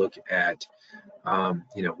or we look at,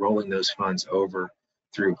 rolling those funds over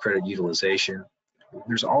through credit utilization,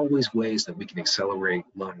 there's always ways that we can accelerate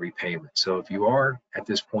loan repayment. So if you are at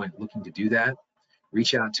this point looking to do that,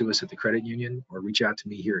 reach out to us at the credit union or reach out to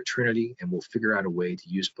me here at Trinity, and we'll figure out a way to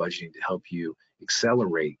use budgeting to help you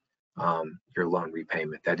accelerate your loan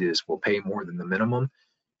repayment. That is, we'll pay more than the minimum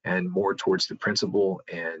and more towards the principal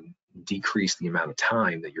and decrease the amount of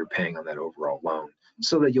time that you're paying on that overall loan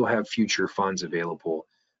so that you'll have future funds available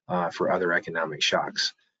for other economic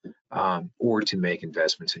shocks, or to make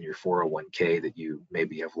investments in your 401k that you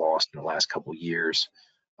maybe have lost in the last couple of years.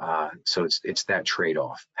 So it's that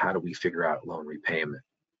trade-off. How do we figure out loan repayment?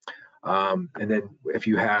 And then if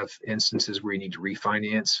you have instances where you need to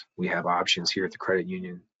refinance, we have options here at the credit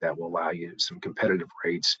union that will allow you some competitive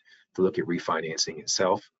rates to look at refinancing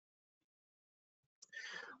itself.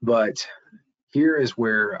 But here is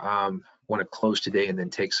where I want to close today and then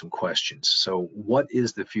take some questions. So what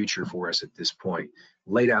is the future for us at this point?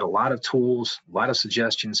 Laid out a lot of tools, a lot of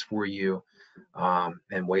suggestions for you,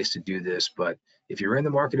 and ways to do this. But if you're in the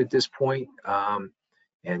market at this point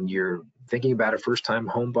and you're thinking about a first-time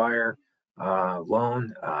home buyer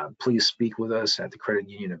loan, please speak with us at the credit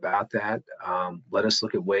union about that. Let us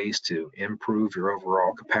look at ways to improve your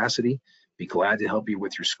overall capacity. Be glad to help you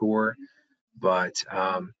with your score. But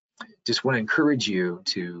just want to encourage you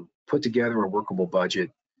to put together a workable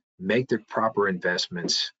budget, make the proper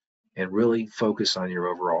investments, and really focus on your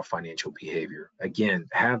overall financial behavior. Again,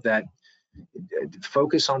 have that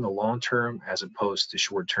focus on the long term as opposed to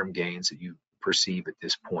short-term gains that you perceive at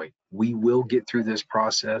this point. We will get through this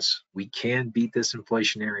process. We can beat this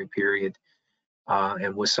inflationary period.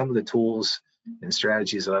 And with some of the tools and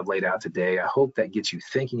strategies that I've laid out today, I hope that gets you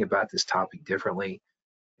thinking about this topic differently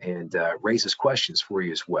and raises questions for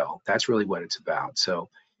you as well. That's really what it's about. So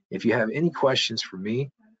if you have any questions for me,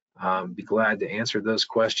 be glad to answer those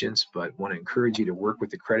questions, but want to encourage you to work with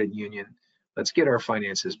the credit union. Let's get our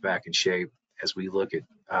finances back in shape as we look at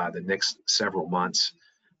the next several months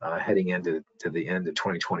heading into the end of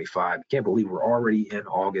 2025. Can't believe we're already in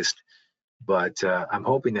August, but I'm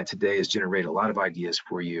hoping that today has generated a lot of ideas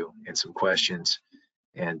for you and some questions,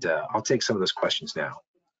 and I'll take some of those questions now.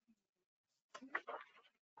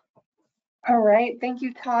 All right, thank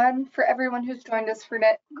you, Todd. For everyone who's joined us for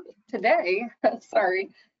today, sorry.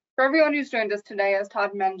 For everyone who's joined us today, as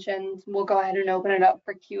Todd mentioned, we'll go ahead and open it up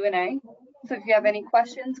for Q&A. So if you have any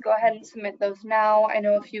questions, go ahead and submit those now. I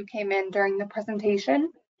know a few came in during the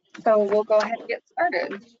presentation, so we'll go ahead and get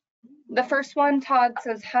started. The first one, Todd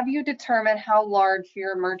says, how do you determine how large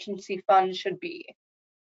your emergency fund should be?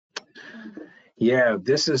 Yeah,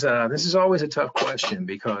 this is always a tough question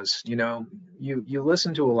because you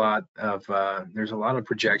listen to a lot of there's a lot of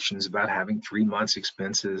projections about having 3 months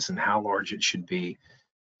expenses and how large it should be.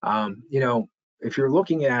 If you're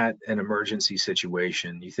looking at an emergency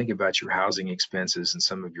situation, you think about your housing expenses and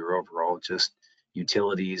some of your overall just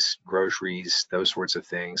utilities, groceries, those sorts of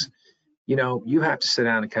things. You have to sit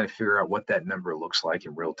down and kind of figure out what that number looks like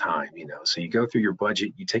in real time. So you go through your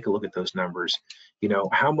budget, you take a look at those numbers.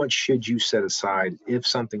 How much should you set aside if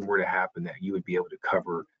something were to happen that you would be able to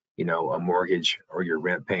cover, a mortgage or your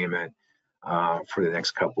rent payment for the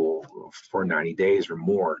next for 90 days or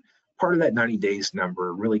more. Part of that 90 days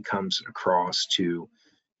number really comes across to,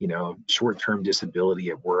 short-term disability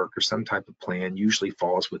at work or some type of plan usually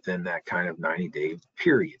falls within that kind of 90-day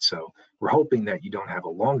period. So we're hoping that you don't have a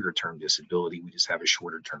longer-term disability, we just have a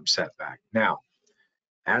shorter-term setback. Now,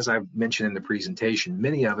 as I mentioned in the presentation,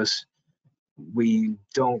 many of us, we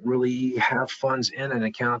don't really have funds in an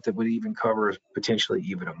account that would even cover potentially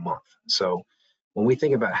even a month. So when we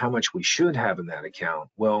think about how much we should have in that account,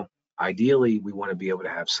 well, ideally, we want to be able to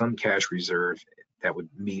have some cash reserve that would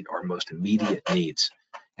meet our most immediate needs.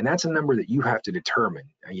 And that's a number that you have to determine.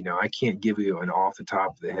 I can't give you an off the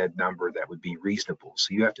top of the head number that would be reasonable.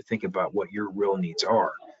 So you have to think about what your real needs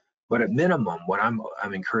are. But at minimum, what I'm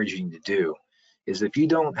encouraging you to do is if you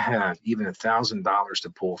don't have even $1,000 to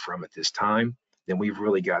pull from at this time, then we've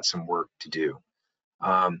really got some work to do.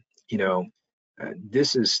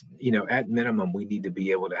 This is, at minimum, we need to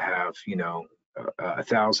be able to have,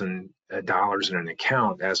 $1,000 in an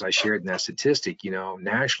account. As I shared in that statistic,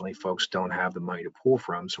 nationally, folks don't have the money to pull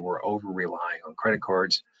from, so we're over relying on credit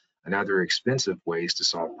cards and other expensive ways to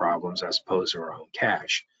solve problems as opposed to our own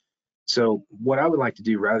cash. So what I would like to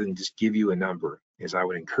do, rather than just give you a number, is I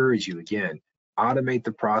would encourage you, again, automate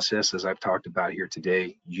the process as I've talked about here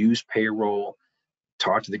today. Use payroll.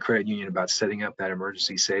 Talk to the credit union about setting up that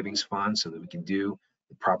emergency savings fund so that we can do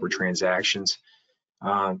the proper transactions.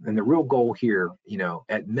 And the real goal here,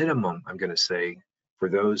 at minimum, I'm going to say for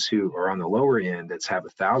those who are on the lower end, that's have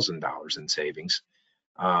 $1,000 in savings.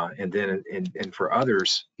 And then for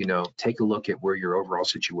others, take a look at where your overall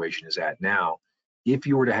situation is at now. If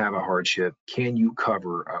you were to have a hardship, can you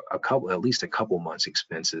cover at least a couple months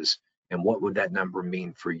expenses and what would that number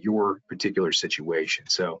mean for your particular situation.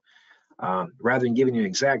 So rather than giving you an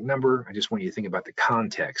exact number, I just want you to think about the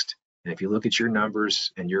context. And if you look at your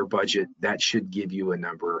numbers and your budget, that should give you a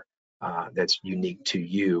number that's unique to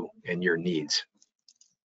you and your needs.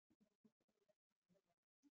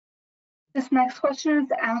 This next question is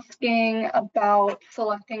asking about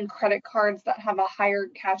selecting credit cards that have a higher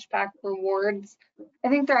cashback rewards. I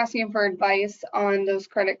think they're asking for advice on those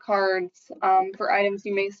credit cards for items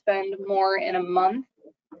you may spend more in a month.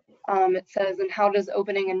 It says, and how does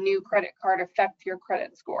opening a new credit card affect your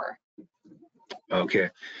credit score?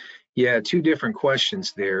 Okay. Yeah, two different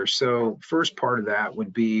questions there. So first part of that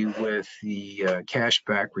would be with the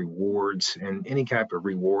cashback rewards and any type of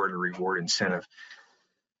reward or reward incentive.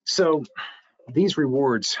 So these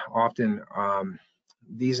rewards often,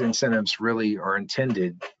 these incentives really are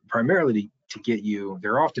intended primarily to get you,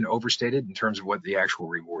 they're often overstated in terms of what the actual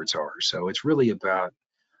rewards are. So it's really about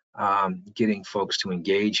getting folks to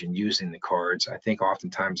engage in using the cards. I think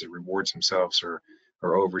oftentimes the rewards themselves are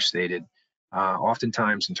overstated.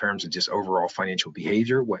 Oftentimes in terms of just overall financial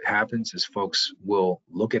behavior, what happens is folks will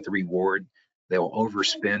look at the reward, they'll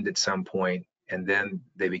overspend at some point, and then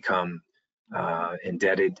they become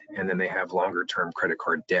indebted, and then they have longer term credit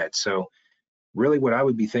card debt. So really what I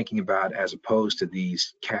would be thinking about as opposed to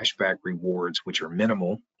these cashback rewards, which are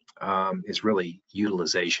minimal, is really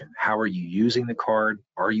utilization. How are you using the card?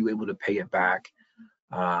 Are you able to pay it back?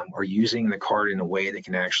 Are you using the card in a way that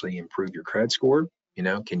can actually improve your credit score? You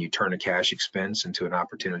know, can you turn a cash expense into an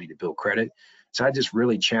opportunity to build credit? So I just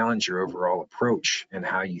really challenge your overall approach and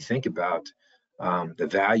how you think about the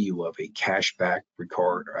value of a cashback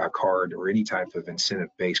card or any type of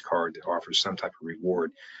incentive-based card that offers some type of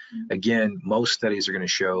reward. Again, most studies are going to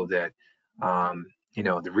show that you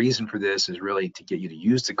know, the reason for this is really to get you to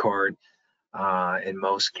use the card. In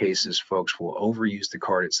most cases, folks will overuse the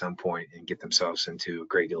card at some point and get themselves into a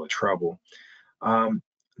great deal of trouble.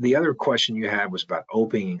 The other question you had was about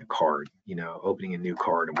opening a card, you know, opening a new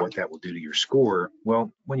card and what that will do to your score.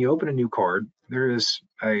 Well, when you open a new card, there is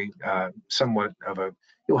a somewhat of a,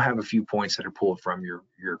 you'll have a few points that are pulled from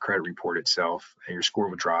your credit report itself, and your score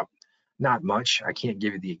will drop. Not much. I can't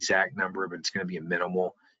give you the exact number, but it's going to be a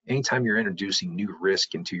minimal. Anytime you're introducing new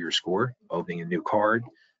risk into your score, opening a new card,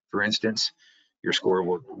 for instance, your score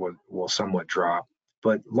will somewhat drop.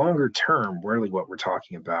 But longer term, really what we're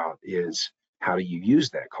talking about is how do you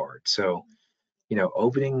use that card? So, you know,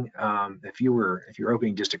 opening, if you're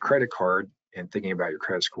opening just a credit card and thinking about your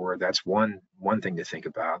credit score, that's one thing to think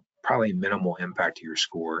about. Probably minimal impact to your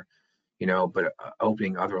score, you know, but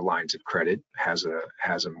opening other lines of credit has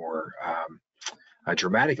a more a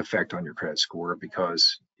dramatic effect on your credit score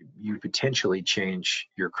because you potentially change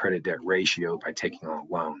your credit debt ratio by taking on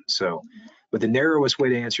a loan. So, but the narrowest way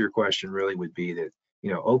to answer your question really would be that,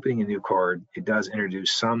 you know, opening a new card, it does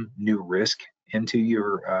introduce some new risk into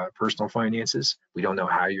your personal finances. We don't know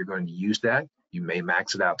how you're going to use that. You may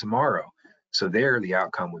max it out tomorrow. So there, the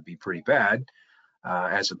outcome would be pretty bad,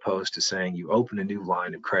 as opposed to saying you open a new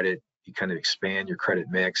line of credit, you kind of expand your credit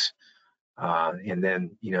mix, and then,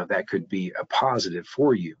 you know, that could be a positive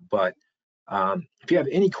for you. But if you have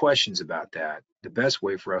any questions about that, the best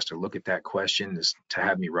way for us to look at that question is to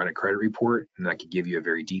have me run a credit report, and I could give you a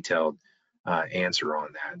very detailed answer on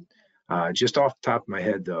that. Just off the top of my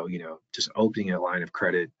head, though, you know, just opening a line of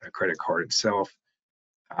credit, a credit card itself,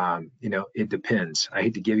 you know, it depends. I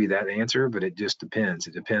hate to give you that answer, but it just depends.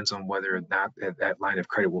 It depends on whether or not that line of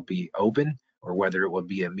credit will be open or whether it will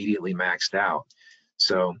be immediately maxed out.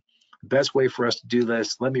 So the best way for us to do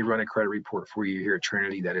this, let me run a credit report for you here at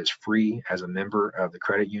Trinity that is free as a member of the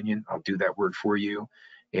credit union. I'll do that work for you,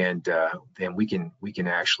 and then we can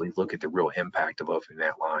actually look at the real impact of opening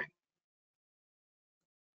that line.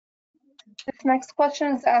 This next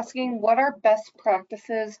question is asking, what are best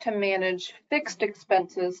practices to manage fixed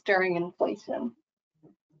expenses during inflation?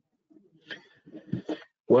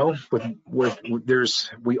 Well,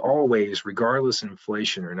 we always, regardless of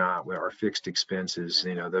inflation or not, with our fixed expenses,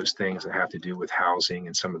 you know, those things that have to do with housing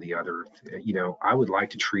and some of the other, you know, I would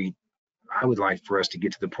like for us to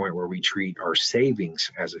get to the point where we treat our savings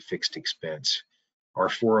as a fixed expense. Our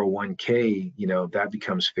 401k, you know, that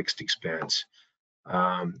becomes fixed expense.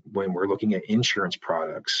 When we're looking at insurance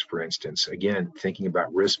products, for instance, again, thinking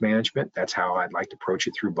about risk management, that's how I'd like to approach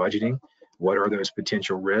it through budgeting. What are those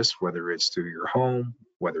potential risks, whether it's through your home,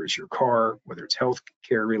 whether it's your car, whether it's health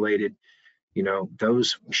care related, you know,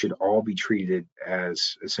 those should all be treated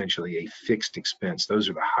as essentially a fixed expense. Those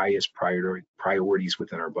are the highest priorities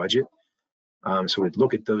within our budget. So we'd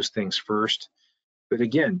look at those things first. But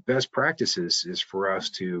again, best practices is for us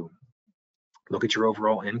to look at your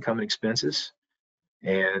overall income and expenses,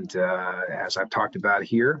 And as I've talked about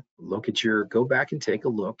here, go back and take a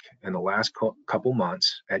look in the last couple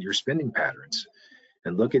months at your spending patterns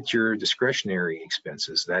and look at your discretionary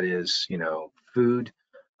expenses. That is, food,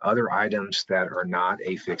 other items that are not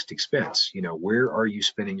a fixed expense. Where are you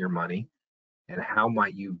spending your money and how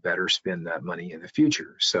might you better spend that money in the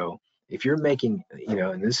future? So if you're making,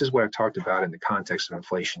 and this is what I've talked about in the context of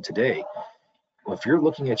inflation today, well, if you're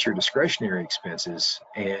looking at your discretionary expenses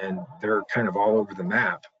and they're kind of all over the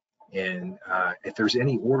map, and if there's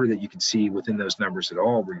any order that you can see within those numbers at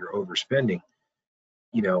all where you're overspending,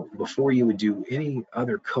 before you would do any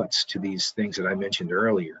other cuts to these things that I mentioned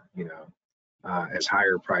earlier, as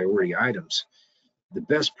higher priority items, the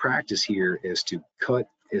best practice here is to cut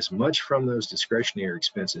as much from those discretionary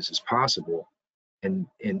expenses as possible and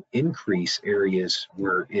increase areas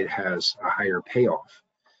where it has a higher payoff.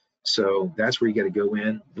 So that's where you got to go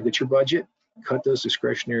in, look at your budget, cut those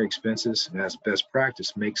discretionary expenses, and as best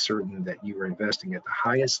practice, make certain that you are investing at the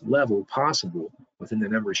highest level possible within the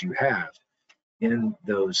numbers you have in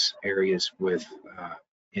those areas with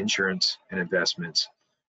insurance and investments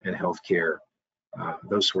and healthcare,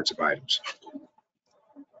 those sorts of items.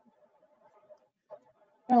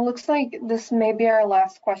 It looks like this may be our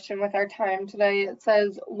last question with our time today. It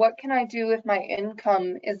says, what can I do if my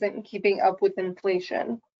income isn't keeping up with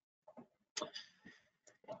inflation?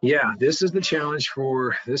 Yeah, this is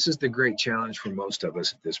the great challenge for most of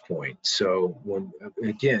us at this point. So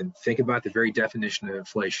again, think about the very definition of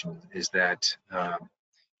inflation is that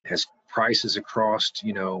as prices across,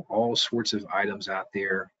 all sorts of items out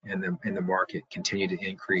there in the market continue to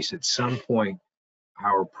increase, at some point,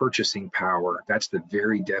 our purchasing power, that's the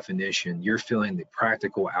very definition, you're feeling the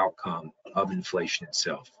practical outcome of inflation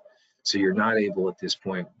itself. So you're not able at this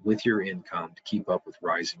point with your income to keep up with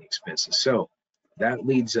rising expenses. So that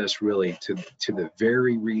leads us really to the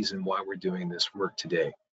very reason why we're doing this work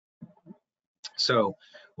today. So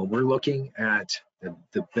when we're looking at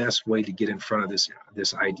the best way to get in front of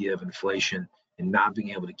this idea of inflation and not being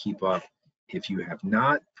able to keep up, if you have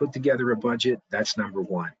not put together a budget, that's number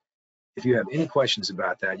one. If you have any questions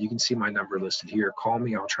about that, you can see my number listed here. Call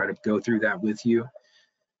me. I'll try to go through that with you.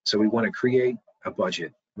 So we want to create a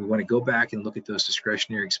budget. We want to go back and look at those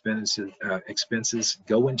discretionary expenses,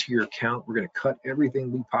 go into your account. We're going to cut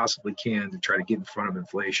everything we possibly can to try to get in front of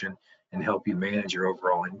inflation and help you manage your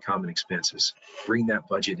overall income and expenses. Bring that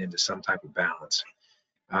budget into some type of balance.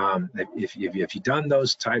 If you've done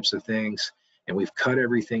those types of things and we've cut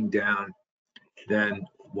everything down, then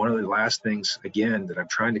one of the last things, again, that I'm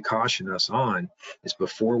trying to caution us on is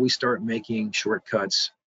before we start making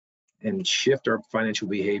shortcuts and shift our financial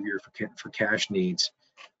behavior for cash needs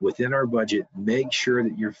within our budget, make sure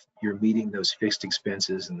that you're meeting those fixed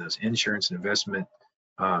expenses and those insurance and investment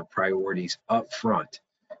priorities up front.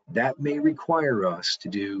 That may require us to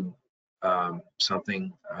do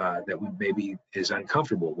something that maybe is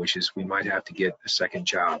uncomfortable, which is we might have to get a second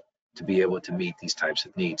job to be able to meet these types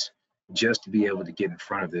of needs, just to be able to get in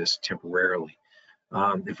front of this temporarily.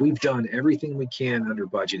 If we've done everything we can under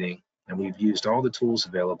budgeting and we've used all the tools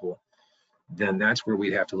available, then that's where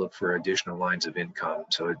we'd have to look for additional lines of income.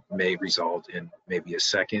 So it may result in maybe a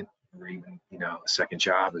second or even, a second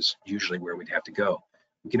job is usually where we'd have to go.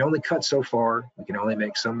 We can only cut so far. We can only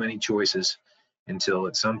make so many choices until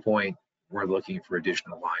at some point we're looking for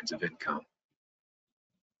additional lines of income.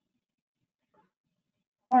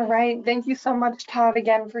 All right, thank you so much, Todd,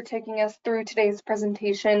 again for taking us through today's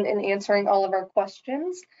presentation and answering all of our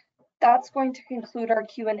questions. That's going to conclude our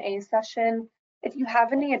Q&A session. If you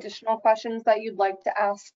have any additional questions that you'd like to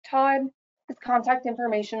ask Todd, his contact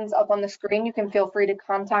information is up on the screen. You can feel free to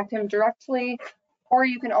contact him directly, or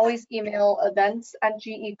you can always email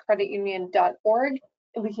events@gecreditunion.org,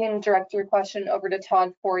 and we can direct your question over to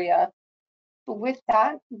Todd for you. But with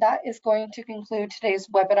that, that is going to conclude today's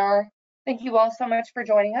webinar. Thank you all so much for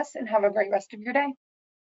joining us and have a great rest of your day.